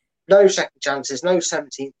no second chances, no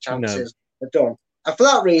 17th chances. No. They're done. And for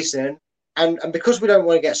that reason, and because we don't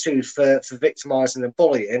want to get sued for victimising and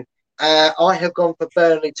bullying, I have gone for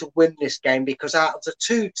Burnley to win this game, because out of the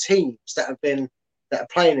two teams that are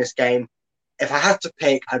playing this game, if I had to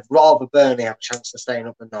pick, I'd rather Burnley have a chance of staying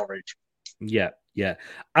up than Norwich. Yeah.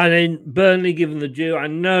 And then Burnley, given the due, I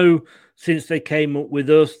know since they came up with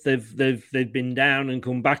us, they've been down and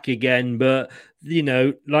come back again. But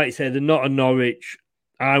like I said, they're not a Norwich.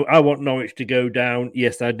 I want Norwich to go down.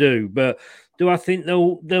 Yes, I do. But do I think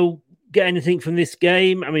they'll get anything from this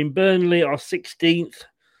game? I mean, Burnley are 16th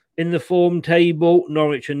in the form table.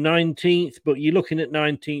 Norwich are 19th, but you're looking at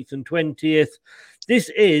 19th and 20th. This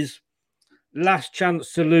is last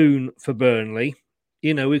chance saloon for Burnley.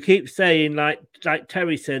 We keep saying, like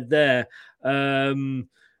Terry said there,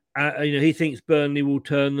 he thinks Burnley will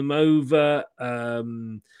turn them over.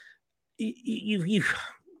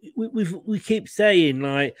 We keep saying,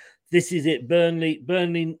 like, this is it, Burnley,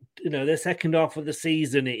 their second half of the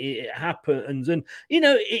season, it happens. And,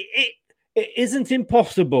 it isn't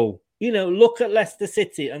impossible. Look at Leicester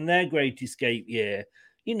City and their great escape year.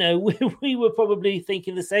 We were probably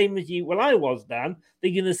thinking the same as you. Well, I was, Dan,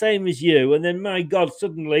 thinking the same as you. And then, my God,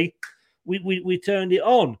 suddenly we turned it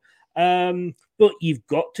on. But you've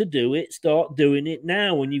got to do it. Start doing it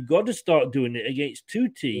now. And you've got to start doing it against two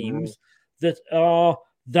teams that are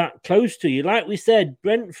that close to you. Like we said,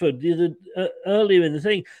 Brentford, earlier in the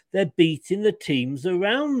thing, they're beating the teams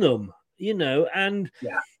around them, and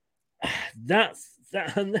that's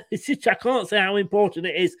that. And it's just, I can't say how important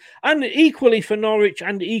it is. And equally for Norwich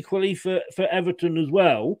and equally for Everton as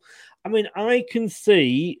well. I mean, I can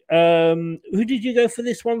see, who did you go for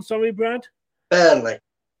this one? Sorry, Brad? Burnley.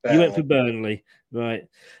 You went for Burnley, right.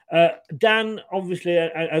 Dan obviously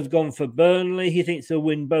has gone for Burnley. He thinks they'll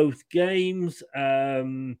win both games.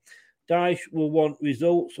 Dyche will want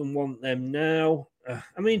results and want them now.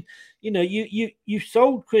 I mean, you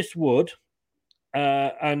sold Chris Wood,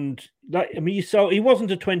 and you sold. He wasn't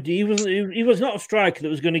a 20. He was not a striker that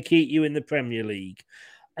was going to keep you in the Premier League,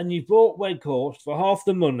 and you bought Weghorst for half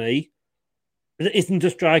the money. That isn't a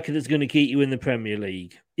striker that's going to keep you in the Premier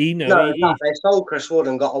League. They sold Chris Wood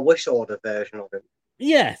and got a wish order version of him.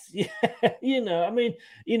 Yes, you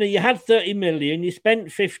had 30 million, you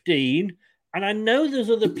spent 15, and I know there's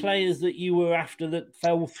other players that you were after that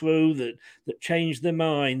fell through, that changed their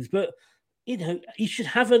minds, but you should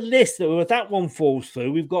have a list that one falls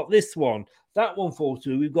through, we've got this one. That one falls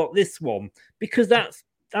through, we've got this one, because that's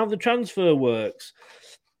how the transfer works.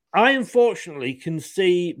 I unfortunately can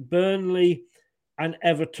see Burnley and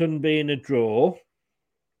Everton being a draw.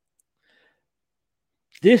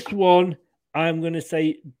 This one, I'm going to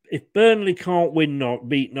say, if Burnley can't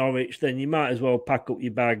beat Norwich, then you might as well pack up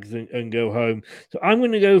your bags and go home. So I'm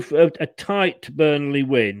going to go for a tight Burnley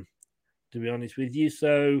win, to be honest with you.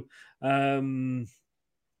 So, no,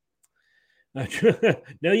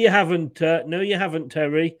 you haven't.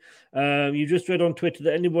 Terry. You just read on Twitter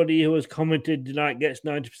that anybody who has commented tonight gets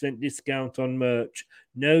 90% discount on merch.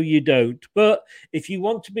 No, you don't. But if you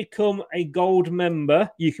want to become a gold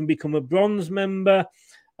member, you can become a bronze member,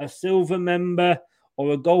 a silver member,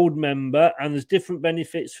 or a gold member, and there's different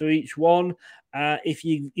benefits for each one. If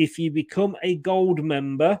you become a gold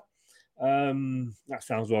member, that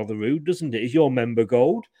sounds rather rude, doesn't it? Is your member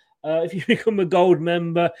gold? If you become a gold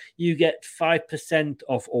member, you get 5%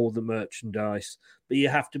 off all the merchandise, but you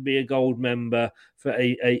have to be a gold member for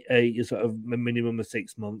a sort of a minimum of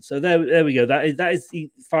 6 months. So there we go. That is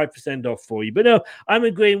the 5% off for you. But no, I'm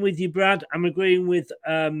agreeing with you, Brad. I'm agreeing with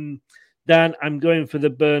Dan. I'm going for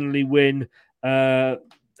the Burnley win. And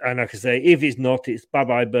like I say, if it's not, it's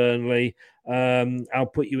bye-bye Burnley. I'll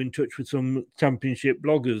put you in touch with some championship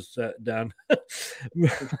bloggers, Dan.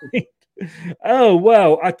 Right. Oh,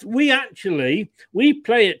 well, we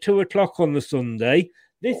play at 2:00 on the Sunday.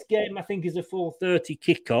 This game, I think, is a 4:30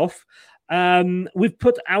 kickoff. We've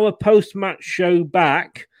put our post-match show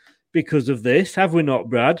back because of this, have we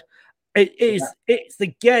not, Brad? It's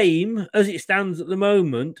the game, as it stands at the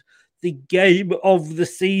moment, the game of the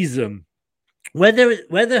season.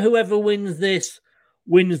 Whether whoever wins this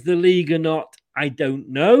wins the league or not, I don't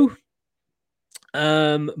know.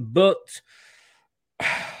 But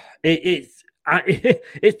it's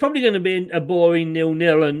probably going to be a boring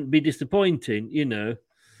 0-0 and be disappointing,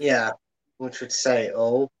 Yeah, which would say it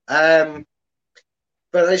all. But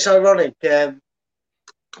it's ironic that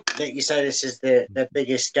you say this is the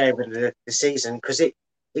biggest game of the season, because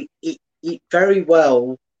it very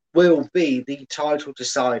well will be the title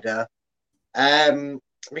decider.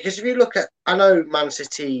 Because if you look at, I know Man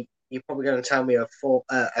City, you're probably going to tell me a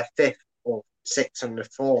fifth or sixth on the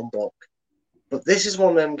form book, but this is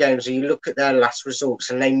one of them games where you look at their last results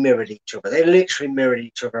and they mirrored each other. They literally mirrored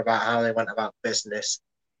each other about how they went about business.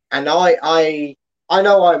 And I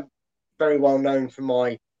know I'm very well known for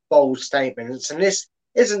my bold statements, and this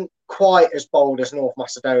isn't quite as bold as North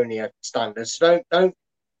Macedonia standards. So don't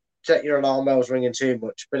set your alarm bells ringing too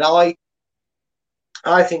much. But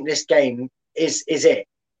I think this game is it.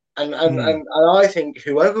 And I think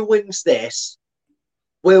whoever wins this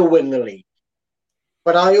will win the league.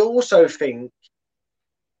 But I also think,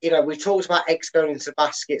 we talked about X going into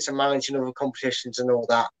baskets and managing other competitions and all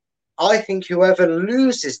that. I think whoever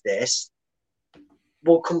loses this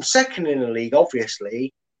will come second in the league,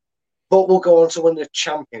 obviously, but will go on to win the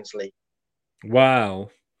Champions League. Wow.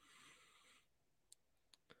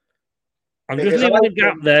 I'm just leaving a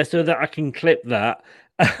gap there so that I can clip that.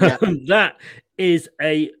 Yeah.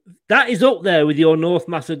 That is up there with your North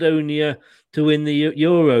Macedonia to win the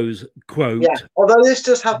Euros quote. Yeah, although this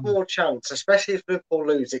does have more chance, especially if Liverpool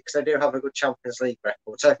lose it, because they do have a good Champions League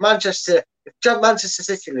record. So if Manchester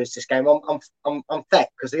City lose this game, I'm fet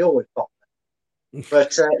because they always pop them.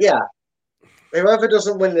 But whoever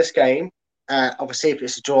doesn't win this game, obviously if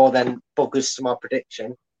it's a draw, then buggers to my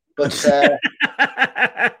prediction. But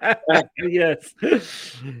yes,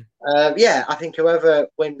 I think whoever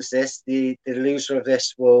wins this, the loser of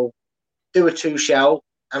this will do a 2-shell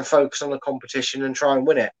and focus on the competition and try and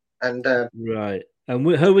win it. And right. And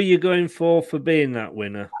who are you going for being that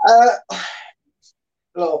winner?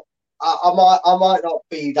 Look, I might not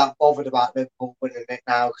be that bothered about Liverpool winning it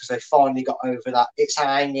now because they finally got over that it's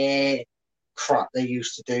a crap they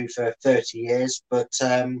used to do for 30 years. But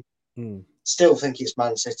still think it's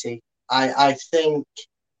Man City. I think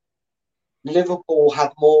Liverpool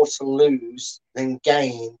have more to lose than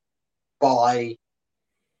gain by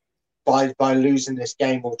losing this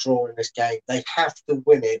game or drawing this game. They have to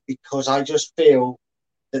win it because I just feel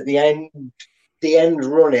that the end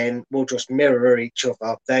running will just mirror each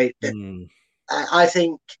other. I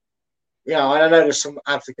think, I know there's some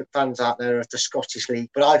advocate fans out there of the Scottish League,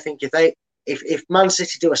 but I think if Man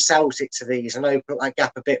City do a Celtic to these and open up that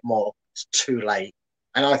gap a bit more, it's too late.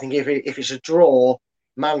 And I think if it's a draw,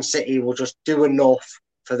 Man City will just do enough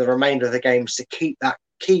for the remainder of the games to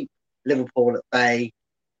keep Liverpool at bay,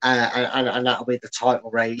 and that'll be the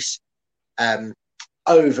title race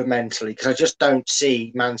over mentally, because I just don't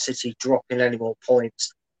see Man City dropping any more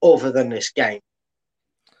points other than this game.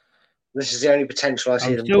 This is the only potential I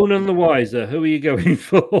see. I'm still none the wiser. Who are you going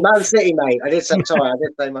for? Man City, mate. I did say Man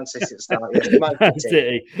City at the start. Yes, Man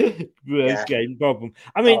City. Okay, no problem.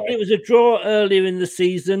 I mean, it was a draw earlier in the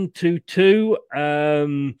season,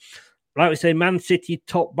 2-2. Like we say, Man City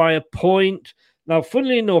topped by a point. Now,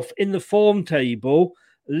 funnily enough, in the form table,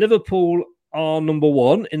 Liverpool are number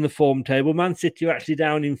 1 in the form table. Man City are actually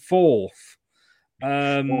down in 4th.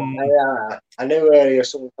 I knew earlier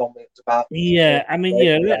someone told me it was about. Yeah, I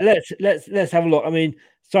mean, let's have a look. I mean,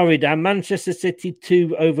 sorry, Dan. Manchester City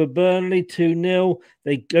 2 over Burnley 2-0.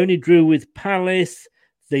 They only drew with Palace.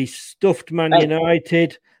 They stuffed Man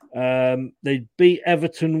United. They beat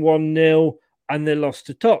Everton 1-0, and they lost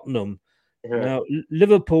to Tottenham. Now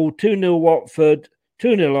Liverpool 2-0 Watford,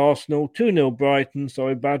 2-0 Arsenal, 2-0 Brighton.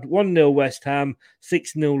 1-0 West Ham,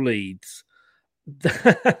 6-0 Leeds.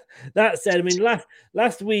 That said, I mean,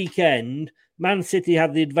 last weekend, Man City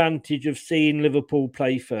had the advantage of seeing Liverpool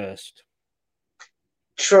play first.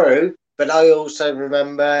 True, but I also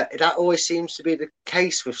remember that always seems to be the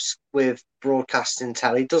case with broadcasting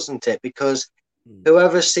telly, doesn't it? Because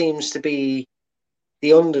whoever seems to be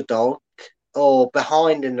the underdog or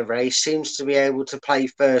behind in the race seems to be able to play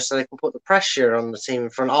first, so they can put the pressure on the team in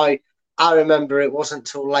front. I remember it wasn't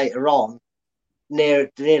until later on, near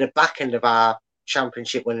the back end of our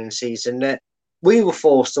championship winning season, that we were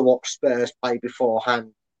forced to watch Spurs play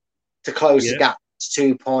beforehand to close the gap to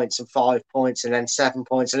 2 points and 5 points and then 7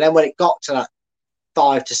 points. And then when it got to that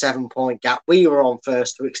 5 to 7 point gap, we were on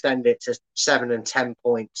first to extend it to 7 and 10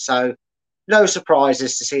 points. So no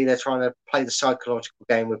surprises to see they're trying to play the psychological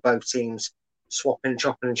game with both teams swapping,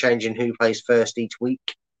 chopping and changing who plays first each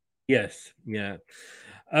week. Yes, yeah.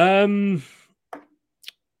 I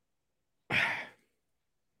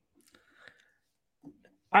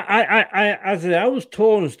was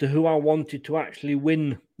torn as to who I wanted to actually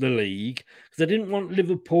win the league, because I didn't want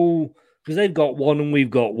Liverpool, because they've got 1 and we've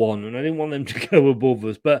got 1, and I didn't want them to go above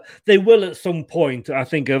us. But they will at some point, I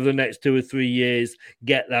think, over the next 2 or 3 years,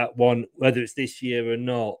 get that one, whether it's this year or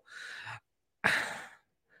not.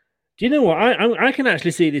 Do you know what? I can actually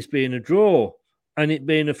see this being a draw and it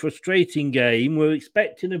being a frustrating game. We're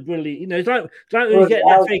expecting a brilliant, it's like when you get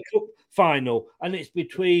the FA Cup final and it's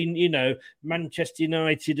between, Manchester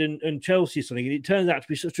United and Chelsea or something, and it turns out to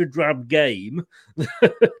be such a drab game.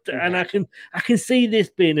 And I can see this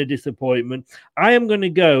being a disappointment. I am going to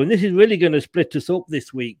go, and this is really going to split us up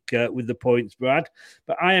this week with the points, Brad,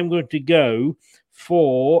 but I am going to go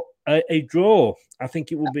for a draw. I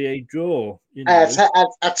think it will be a draw. I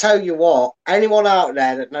tell you what, anyone out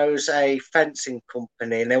there that knows a fencing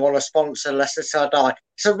company and they want to sponsor Leicester Till I Die,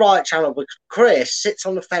 it's the right channel, because Chris sits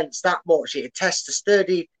on the fence that much. It tests the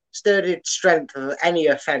sturdy strength of any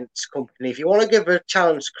fence company. If you want to give a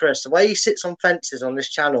challenge to Chris, the way he sits on fences on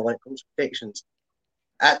this channel when it comes to predictions,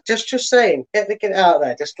 just saying, get it out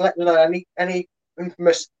there. Just let me know any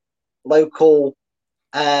infamous local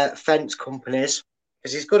fence companies,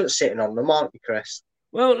 because he's good at sitting on them, aren't you, Chris?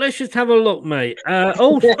 Well, let's just have a look, mate.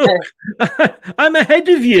 Look, I'm ahead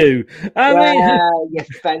of you. You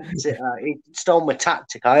fence it. You stole my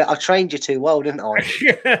tactic. I trained you too well, didn't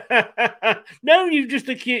I? No, you've just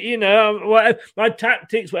accused, my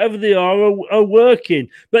tactics, whatever they are working.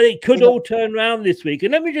 But it could all turn around this week.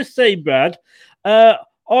 And let me just say, Brad,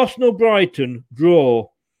 Arsenal-Brighton, draw.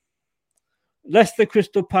 Leicester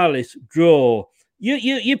Crystal Palace, draw.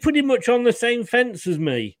 You're pretty much on the same fence as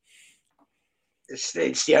me.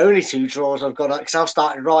 It's the only two draws I've got, because I've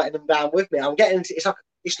started writing them down with me. I'm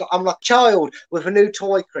I'm like a child with a new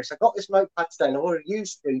toy, Chris. I got this notepad today and I've already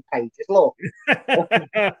used 3 pages. Look,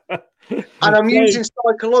 and I'm using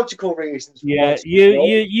psychological reasons. Yeah,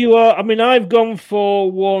 you are. I mean, I've gone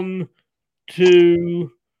for 1,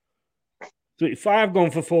 2, 3, 5. I've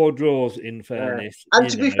gone for 4 draws. In fairness, and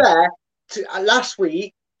to be fair, last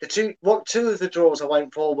week, two of the draws I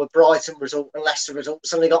went for were Brighton result and Leicester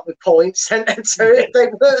results, and they got me points. And so if they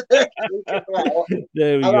were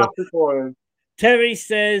there we I'm go. happy for them. Terry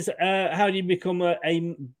says, how do you become a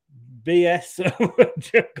BS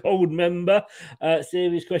gold member?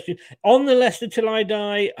 Serious question. On the Leicester Till I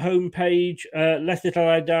Die homepage, Leicester Till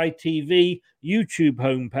I Die TV YouTube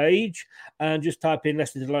homepage, and just type in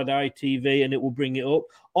Leicester Till I Die TV and it will bring it up.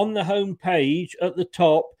 On the homepage at the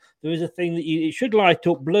top, there is a thing that it should light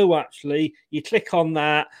up blue, actually. You click on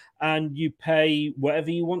that and you pay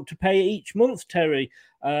whatever you want to pay each month, Terry.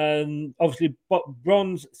 Obviously,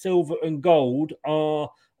 bronze, silver, and gold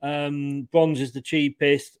are bronze is the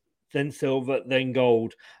cheapest, then silver, then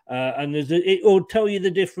gold. And it will tell you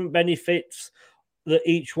the different benefits that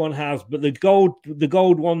each one has. But the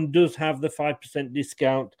gold one does have the 5%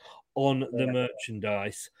 discount on the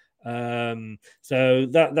merchandise. So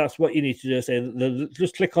that's what you need to do. Say,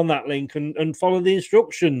 just click on that link and follow the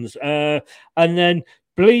instructions, and then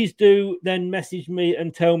please do then message me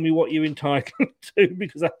and tell me what you're entitled to,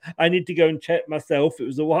 because I need to go and check myself. It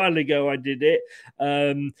was a while ago I did it,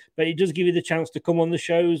 but it does give you the chance to come on the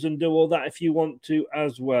shows and do all that if you want to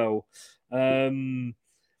as well. And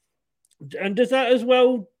does that as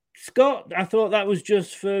well, Scott? I thought that was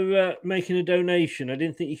just for making a donation. I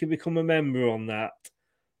didn't think you could become a member on that.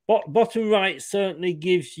 Bottom right certainly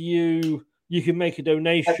gives you can make a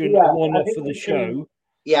donation one for the show.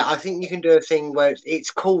 Yeah, I think you can do a thing where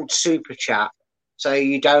it's called Super Chat. So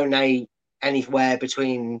you donate anywhere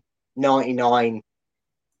between 99p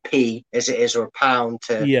as it is, or £1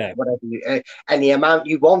 to whatever any amount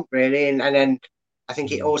you want, really, and then I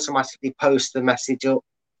think it automatically posts the message up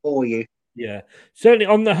for you. Yeah, certainly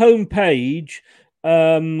on the home page.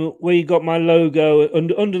 Where you got my logo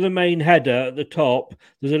under the main header at the top,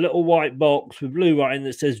 there's a little white box with blue writing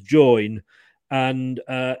that says join, and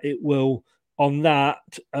it will on that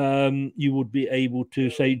you would be able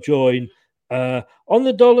to say join on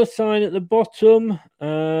the $ at the bottom.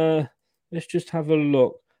 Let's just have a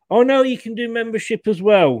look. Oh no, you can do membership as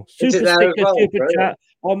well. Super sticker, super chat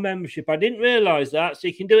on membership. I didn't realize that, so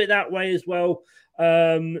you can do it that way as well.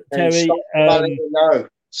 Terry,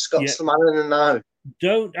 Scott's the man in the know.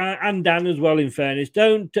 Don't and Dan as well. In fairness,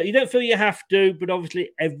 you don't feel you have to, but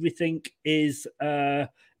obviously everything is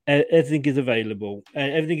available.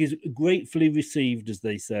 Everything is gratefully received, as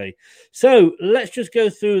they say. So let's just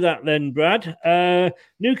go through that then, Brad.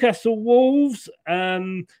 Newcastle Wolves.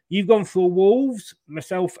 You've gone for Wolves.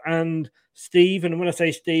 Myself and Steve, and when I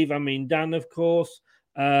say Steve, I mean Dan, of course.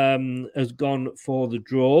 Has gone for the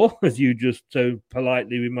draw, as you just so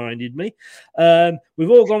politely reminded me.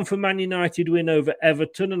 We've all gone for Man United win over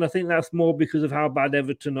Everton, and I think that's more because of how bad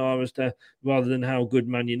Everton are rather than how good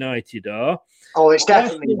Man United are. Oh, it's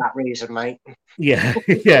definitely that reason, mate. Yeah,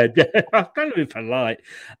 yeah. I'm trying to be polite.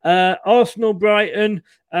 Arsenal-Brighton.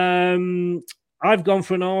 I've gone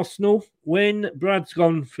for an Arsenal win. Brad's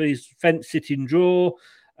gone for his fence-sitting draw.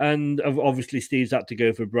 And obviously, Steve's had to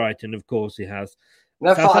go for Brighton. Of course, he has.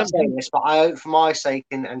 Never thought I'd say this, but I hope for my sake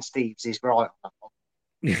and Steve's he's right on that one.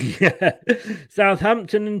 Yeah,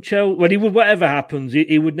 Southampton and Chelsea. Well, he would, whatever happens,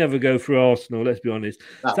 he would never go for Arsenal. Let's be honest.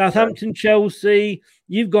 Southampton, Chelsea.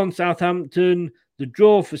 You've gone Southampton. The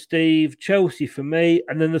draw for Steve, Chelsea for me,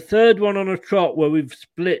 and then the third one on a trot where we've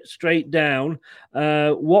split straight down.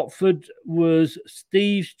 Watford was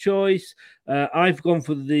Steve's choice. I've gone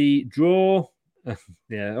for the draw.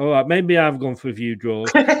 Yeah, all right. Maybe I've gone for a few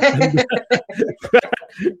draws.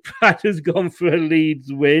 Brad has gone for a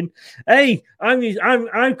Leeds win. Hey,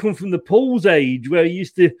 I come from the Pools age where you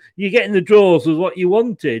getting the draws was what you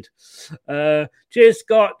wanted. Cheers,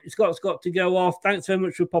 Scott. Scott's got to go off. Thanks very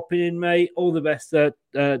much for popping in, mate. All the best.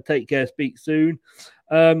 Take care. Speak soon.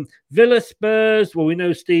 Villa Spurs. Well, we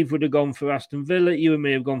know Steve would have gone for Aston Villa. You and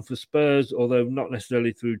me have gone for Spurs, although not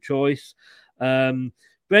necessarily through choice.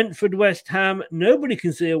 Brentford, West Ham. Nobody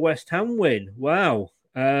can see a West Ham win. Wow.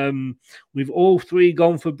 We've all three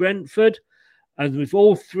gone for Brentford, and we've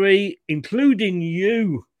all three, including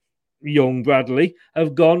you, young Bradley,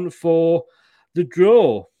 have gone for the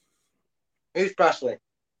draw. Who's Bradley?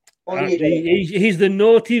 He's the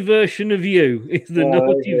naughty version of you. He's the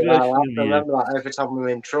naughty version of you. I remember that every time we're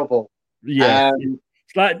in trouble. Yeah,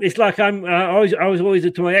 it's like I was always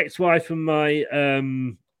to my ex-wife and my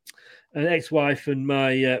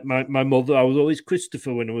my mother. I was always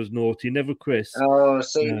Christopher when I was naughty, never Chris. Oh,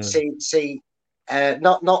 see.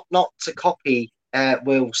 Not to copy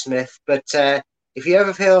Will Smith, but if you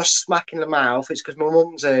ever feel a smack in the mouth, it's because my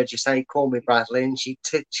mum's heard you say, "Call me Bradley," and she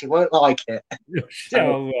won't like it.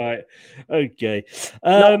 All right, okay.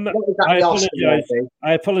 I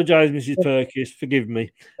apologise, Mrs. Perkis. Forgive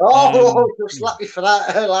me. Oh, you'll slap me for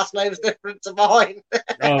that. Her last name's different to mine.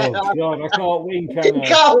 Oh God, I can't win. You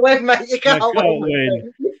can't win, mate. You can't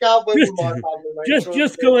win. You can't win with my family,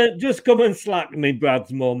 mate. Just come and slack me,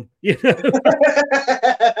 Brad's mum. You know?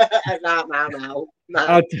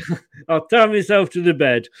 No. I'll tie myself to the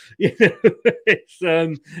bed.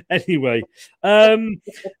 Anyway.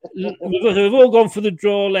 We've all gone for the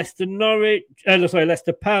draw. Leicester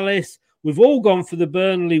Palace. We've all gone for the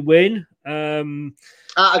Burnley win.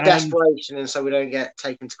 Out of desperation, and so we don't get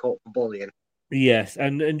taken to court for bullying. Yes,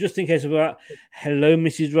 and just in case of that, hello,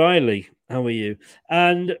 Mrs. Riley. How are you?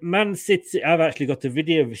 And Man City. I've actually got a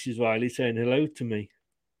video of Mrs. Riley saying hello to me.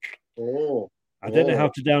 Oh. I don't know how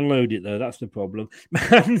to download it, though. That's the problem.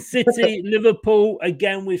 Man City, Liverpool.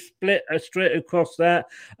 Again, we've split straight across that.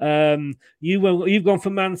 You've gone for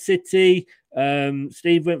Man City.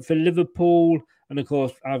 Steve went for Liverpool. And, of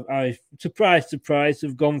course, I surprise,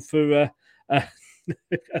 have gone for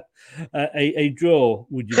a draw,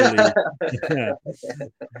 would you believe?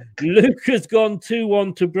 Luke has gone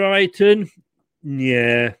 2-1 to Brighton.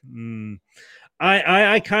 Yeah.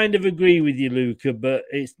 I kind of agree with you, Luca, but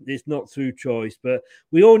it's not through choice. But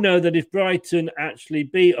we all know that if Brighton actually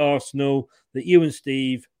beat Arsenal, that you and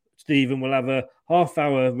Stephen will have a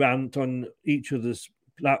half-hour rant on each other's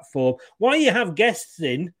platform. Why you have guests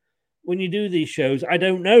in when you do these shows, I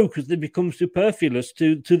don't know, because they become superfluous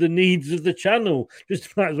to the needs of the channel.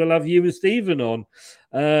 Just might as well have you and Stephen on.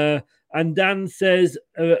 And Dan says,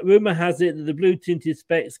 rumour has it that the blue-tinted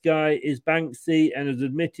specs guy is Banksy and has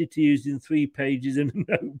admitted to using 3 pages in a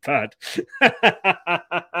notepad.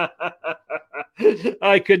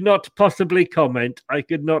 I could not possibly comment.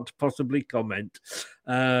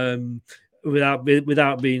 Without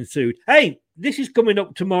being sued. Hey, this is coming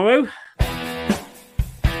up tomorrow.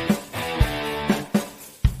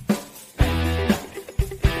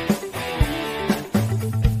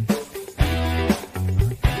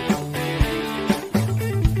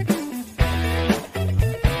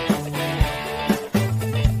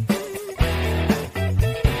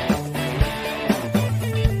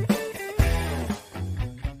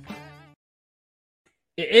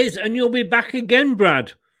 It is, and you'll be back again,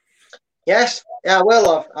 Brad. Yes, yeah, I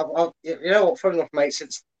will. I've you know what? Funny enough, mate,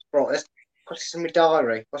 since brought this, it's in my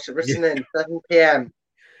diary. What's it written in? 7 p.m.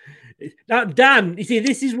 Now, Dan, you see,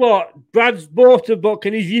 this is what Brad's bought a book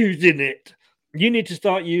and he's using it. You need to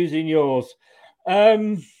start using yours. We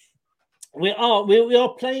are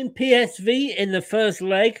playing PSV in the first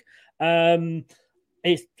leg. I'm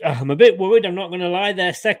a bit worried. I'm not going to lie.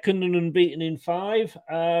 They're second and unbeaten in 5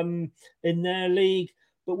 in their league.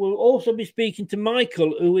 But we'll also be speaking to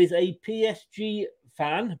Michael, who is a PSV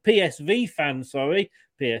fan,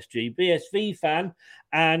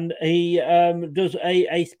 and he does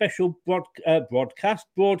a special broadcast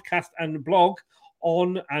and blog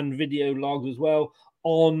on, and video log as well,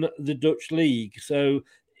 on the Dutch league. So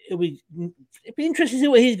it'd be interesting to see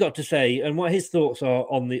what he's got to say and what his thoughts are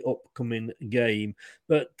on the upcoming game.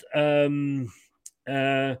 But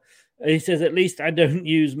he says, at least I don't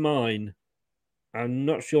use mine. I'm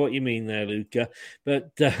not sure what you mean there, Luca,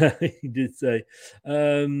 but he did say,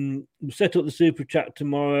 we'll set up the super chat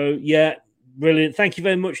tomorrow. Yeah, brilliant. Thank you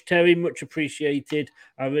very much, Terry. Much appreciated.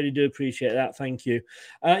 I really do appreciate that. Thank you.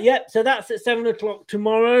 So that's at 7 o'clock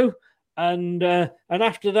tomorrow. And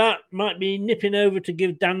after that, might be nipping over to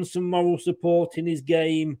give Dan some moral support in his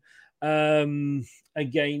game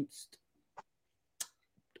against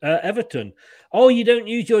Everton. Oh, you don't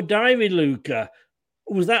use your diary, Luca.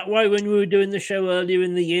 Was that why when we were doing the show earlier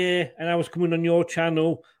in the year and I was coming on your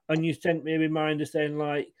channel and you sent me a reminder saying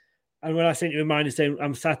and when I sent you a reminder saying,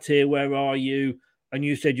 I'm sat here, where are you? And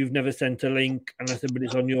you said you've never sent a link. And I said, but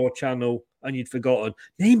it's on your channel and you'd forgotten.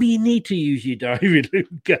 Maybe you need to use your diary,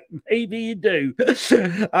 Luca. Maybe you do.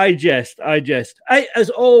 I jest. Hey, as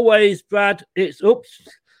always, Brad, it's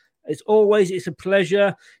a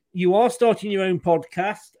pleasure. You are starting your own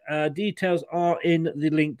podcast. Details are in the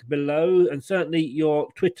link below, and certainly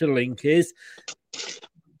your Twitter link is.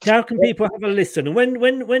 How can people have a listen? And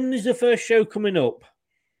when is the first show coming up?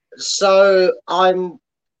 So I'm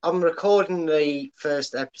recording the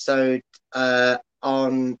first episode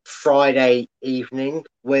on Friday evening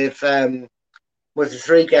with the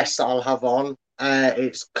three guests that I'll have on.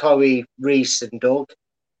 It's Chloe, Reese, and Doug.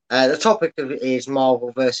 The topic of it is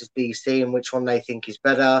Marvel versus DC and which one they think is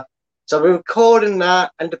better. So we're recording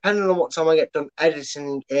that, and depending on what time I get done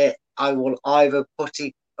editing it, I will either put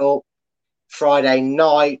it up Friday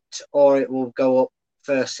night or it will go up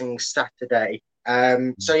first thing Saturday.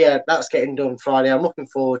 So yeah, that's getting done Friday. I'm looking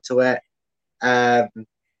forward to it. And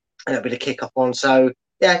it'll be the kick-off one. So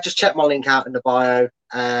yeah, just check my link out in the bio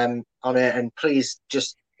on it, and please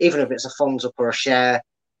just, even if it's a thumbs up or a share,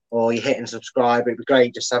 or you hit and subscribe, it'd be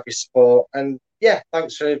great just to have your support. And yeah,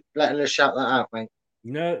 thanks for letting us shout that out, mate.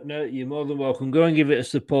 No, you're more than welcome. Go and give it a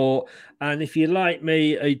support. And if you're like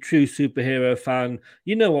me, a true superhero fan,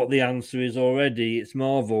 you know what the answer is already. It's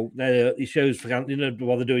Marvel. The shows, you know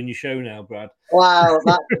what they're doing your show now, Brad. Wow,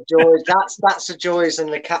 that's the joy. That's the joys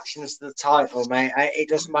and the captions to the title, mate. It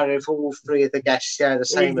doesn't matter if all three of the guests share the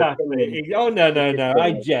same opinion. Oh no!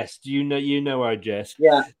 I jest. You know I jest.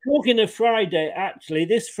 Yeah. Talking of Friday, actually,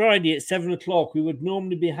 this Friday at 7 o'clock, we would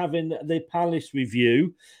normally be having the Palace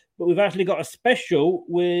review, but we've actually got a special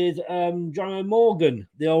with John Morgan,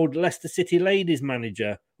 the old Leicester City ladies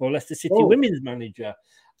manager or Leicester City women's manager,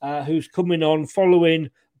 who's coming on following.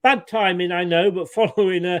 Bad timing, I know, but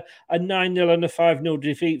following a 9-0 and a 5-0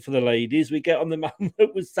 defeat for the ladies, we get on the man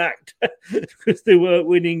that was sacked because they weren't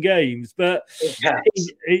winning games. But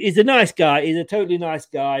he's a nice guy. He's a totally nice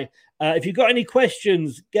guy. If you've got any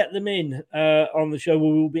questions, get them in on the show.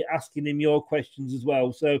 We will be asking him your questions as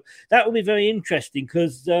well. So that will be very interesting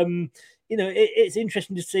because, it's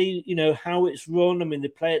interesting to see, how it's run. I mean, they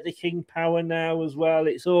play at the King Power now as well.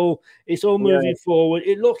 It's all moving forward.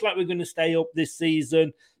 It looks like we're going to stay up this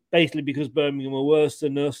season, basically because Birmingham are worse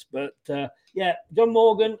than us. But John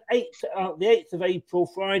Morgan, the 8th of April,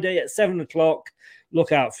 Friday at 7 o'clock.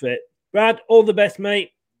 Look out for it. Brad, all the best,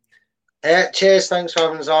 mate. Yeah, cheers. Thanks for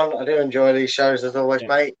having us on. I do enjoy these shows as always,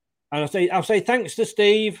 mate. And I'll say thanks to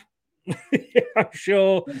Steve. I'm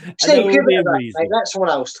sure. Steve, give it that, mate. Let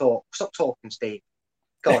someone else talk. Stop talking, Steve.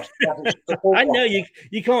 God. I know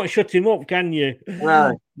you can't shut him up, can you?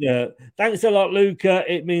 No. Yeah. Thanks a lot, Luca.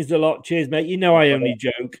 It means a lot. Cheers, mate. I only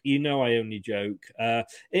joke.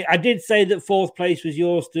 I did say that 4th place was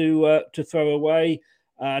yours to throw away.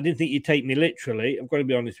 I didn't think you'd take me literally. I've got to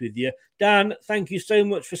be honest with you. Dan, thank you so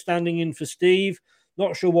much for standing in for Steve.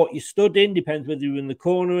 Not sure what you stood in. Depends whether you're in the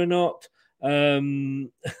corner or not.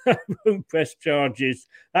 Won't press charges.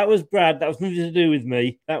 That was Brad. That was nothing to do with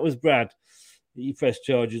me. That was Brad that you pressed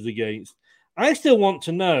charges against. I still want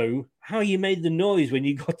to know how you made the noise when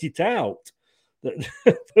you got it out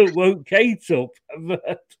that woke Kate up.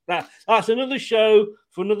 But that's another show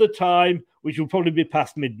for another time, which will probably be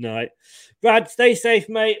past midnight. Brad, stay safe,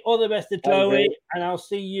 mate. All the best to Chloe, and I'll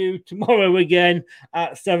see you tomorrow again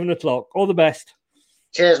at 7 o'clock. All the best.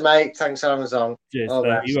 Cheers, mate. Thanks for having us on. Cheers.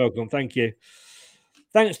 You're welcome. Thank you.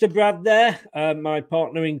 Thanks to Brad there, my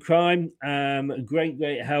partner in crime.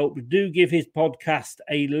 Great help. Do give his podcast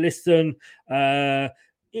a listen.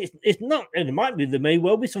 It's not, and it might be, there may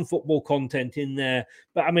well be some football content in there,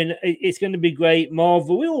 but I mean, it's going to be great.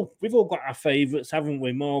 Marvel, we've all got our favourites, haven't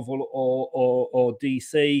we? Marvel or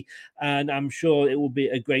DC, and I'm sure it will be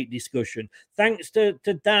a great discussion. Thanks to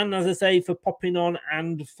Dan, as I say, for popping on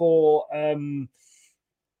and for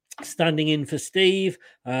standing in for Steve.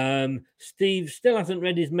 Steve still hasn't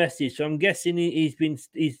read his message, so I'm guessing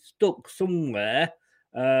he's stuck somewhere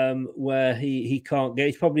where he can't get.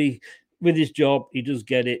 He's probably with his job. He does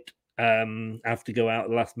get it. Have to go out at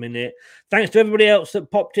the last minute. Thanks to everybody else that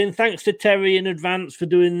popped in. Thanks to Terry in advance for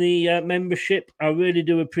doing the membership. I really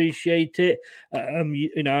do appreciate it.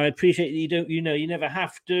 I appreciate that you don't. You never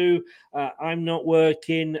have to. I'm not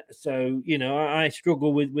working, so I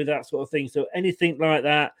struggle with that sort of thing. So anything like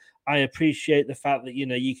that, I appreciate the fact that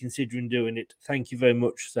you're considering doing it. Thank you very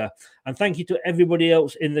much, sir. And thank you to everybody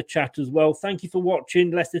else in the chat as well. Thank you for watching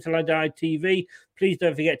Leicester Till I Die TV. Please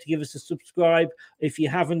don't forget to give us a subscribe if you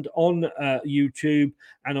haven't on YouTube,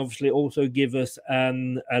 and obviously also give us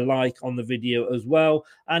a like on the video as well.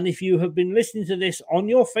 And if you have been listening to this on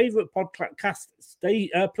your favorite podcast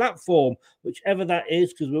platform, whichever that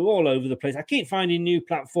is, because we're all over the place. I keep finding new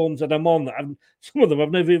platforms that I'm on that some of them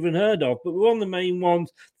I've never even heard of, but we're on the main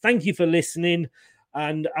ones. Thank you for listening,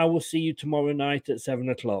 and I will see you tomorrow night at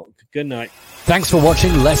 7:00. Good night. Thanks for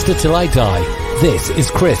watching Leicester Till I Die. This is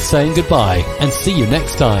Chris saying goodbye, and see you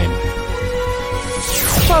next time.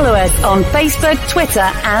 Follow us on Facebook, Twitter,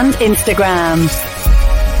 and Instagram.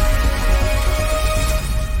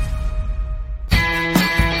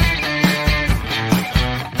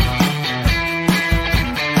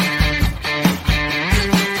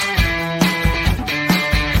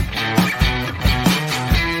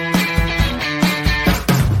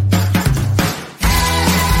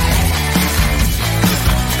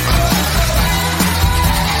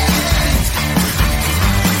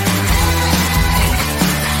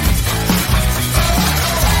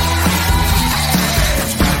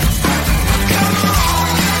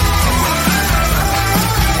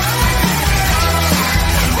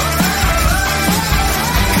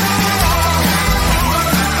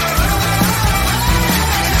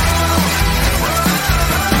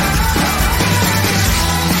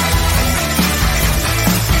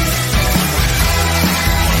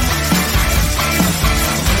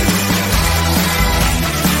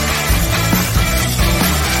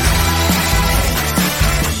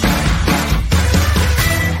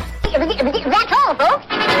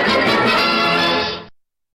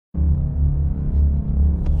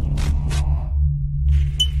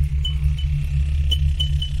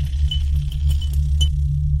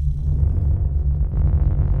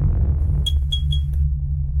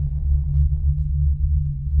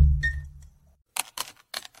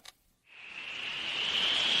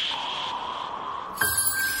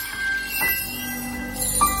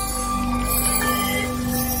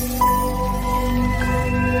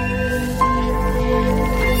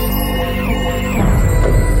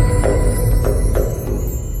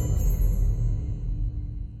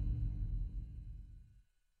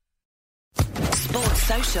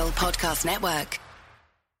 Podcast Network.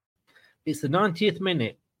 It's the 90th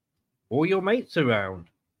minute. All your mates around.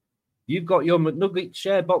 You've got your McNugget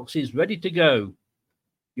share boxes ready to go.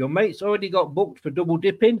 Your mates already got booked for double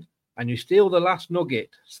dipping, and you steal the last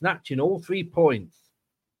nugget, snatching all 3 points.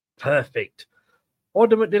 Perfect.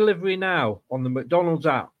 Order McDelivery now on the McDonald's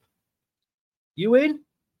app. You in?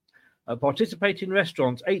 At participating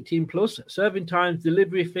restaurants, 18 plus, serving times,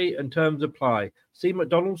 delivery fee and terms apply. See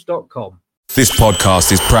mcdonalds.com. This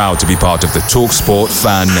podcast is proud to be part of the TalkSport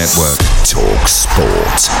Fan Network.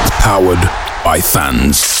 TalkSport. Powered by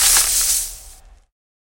fans.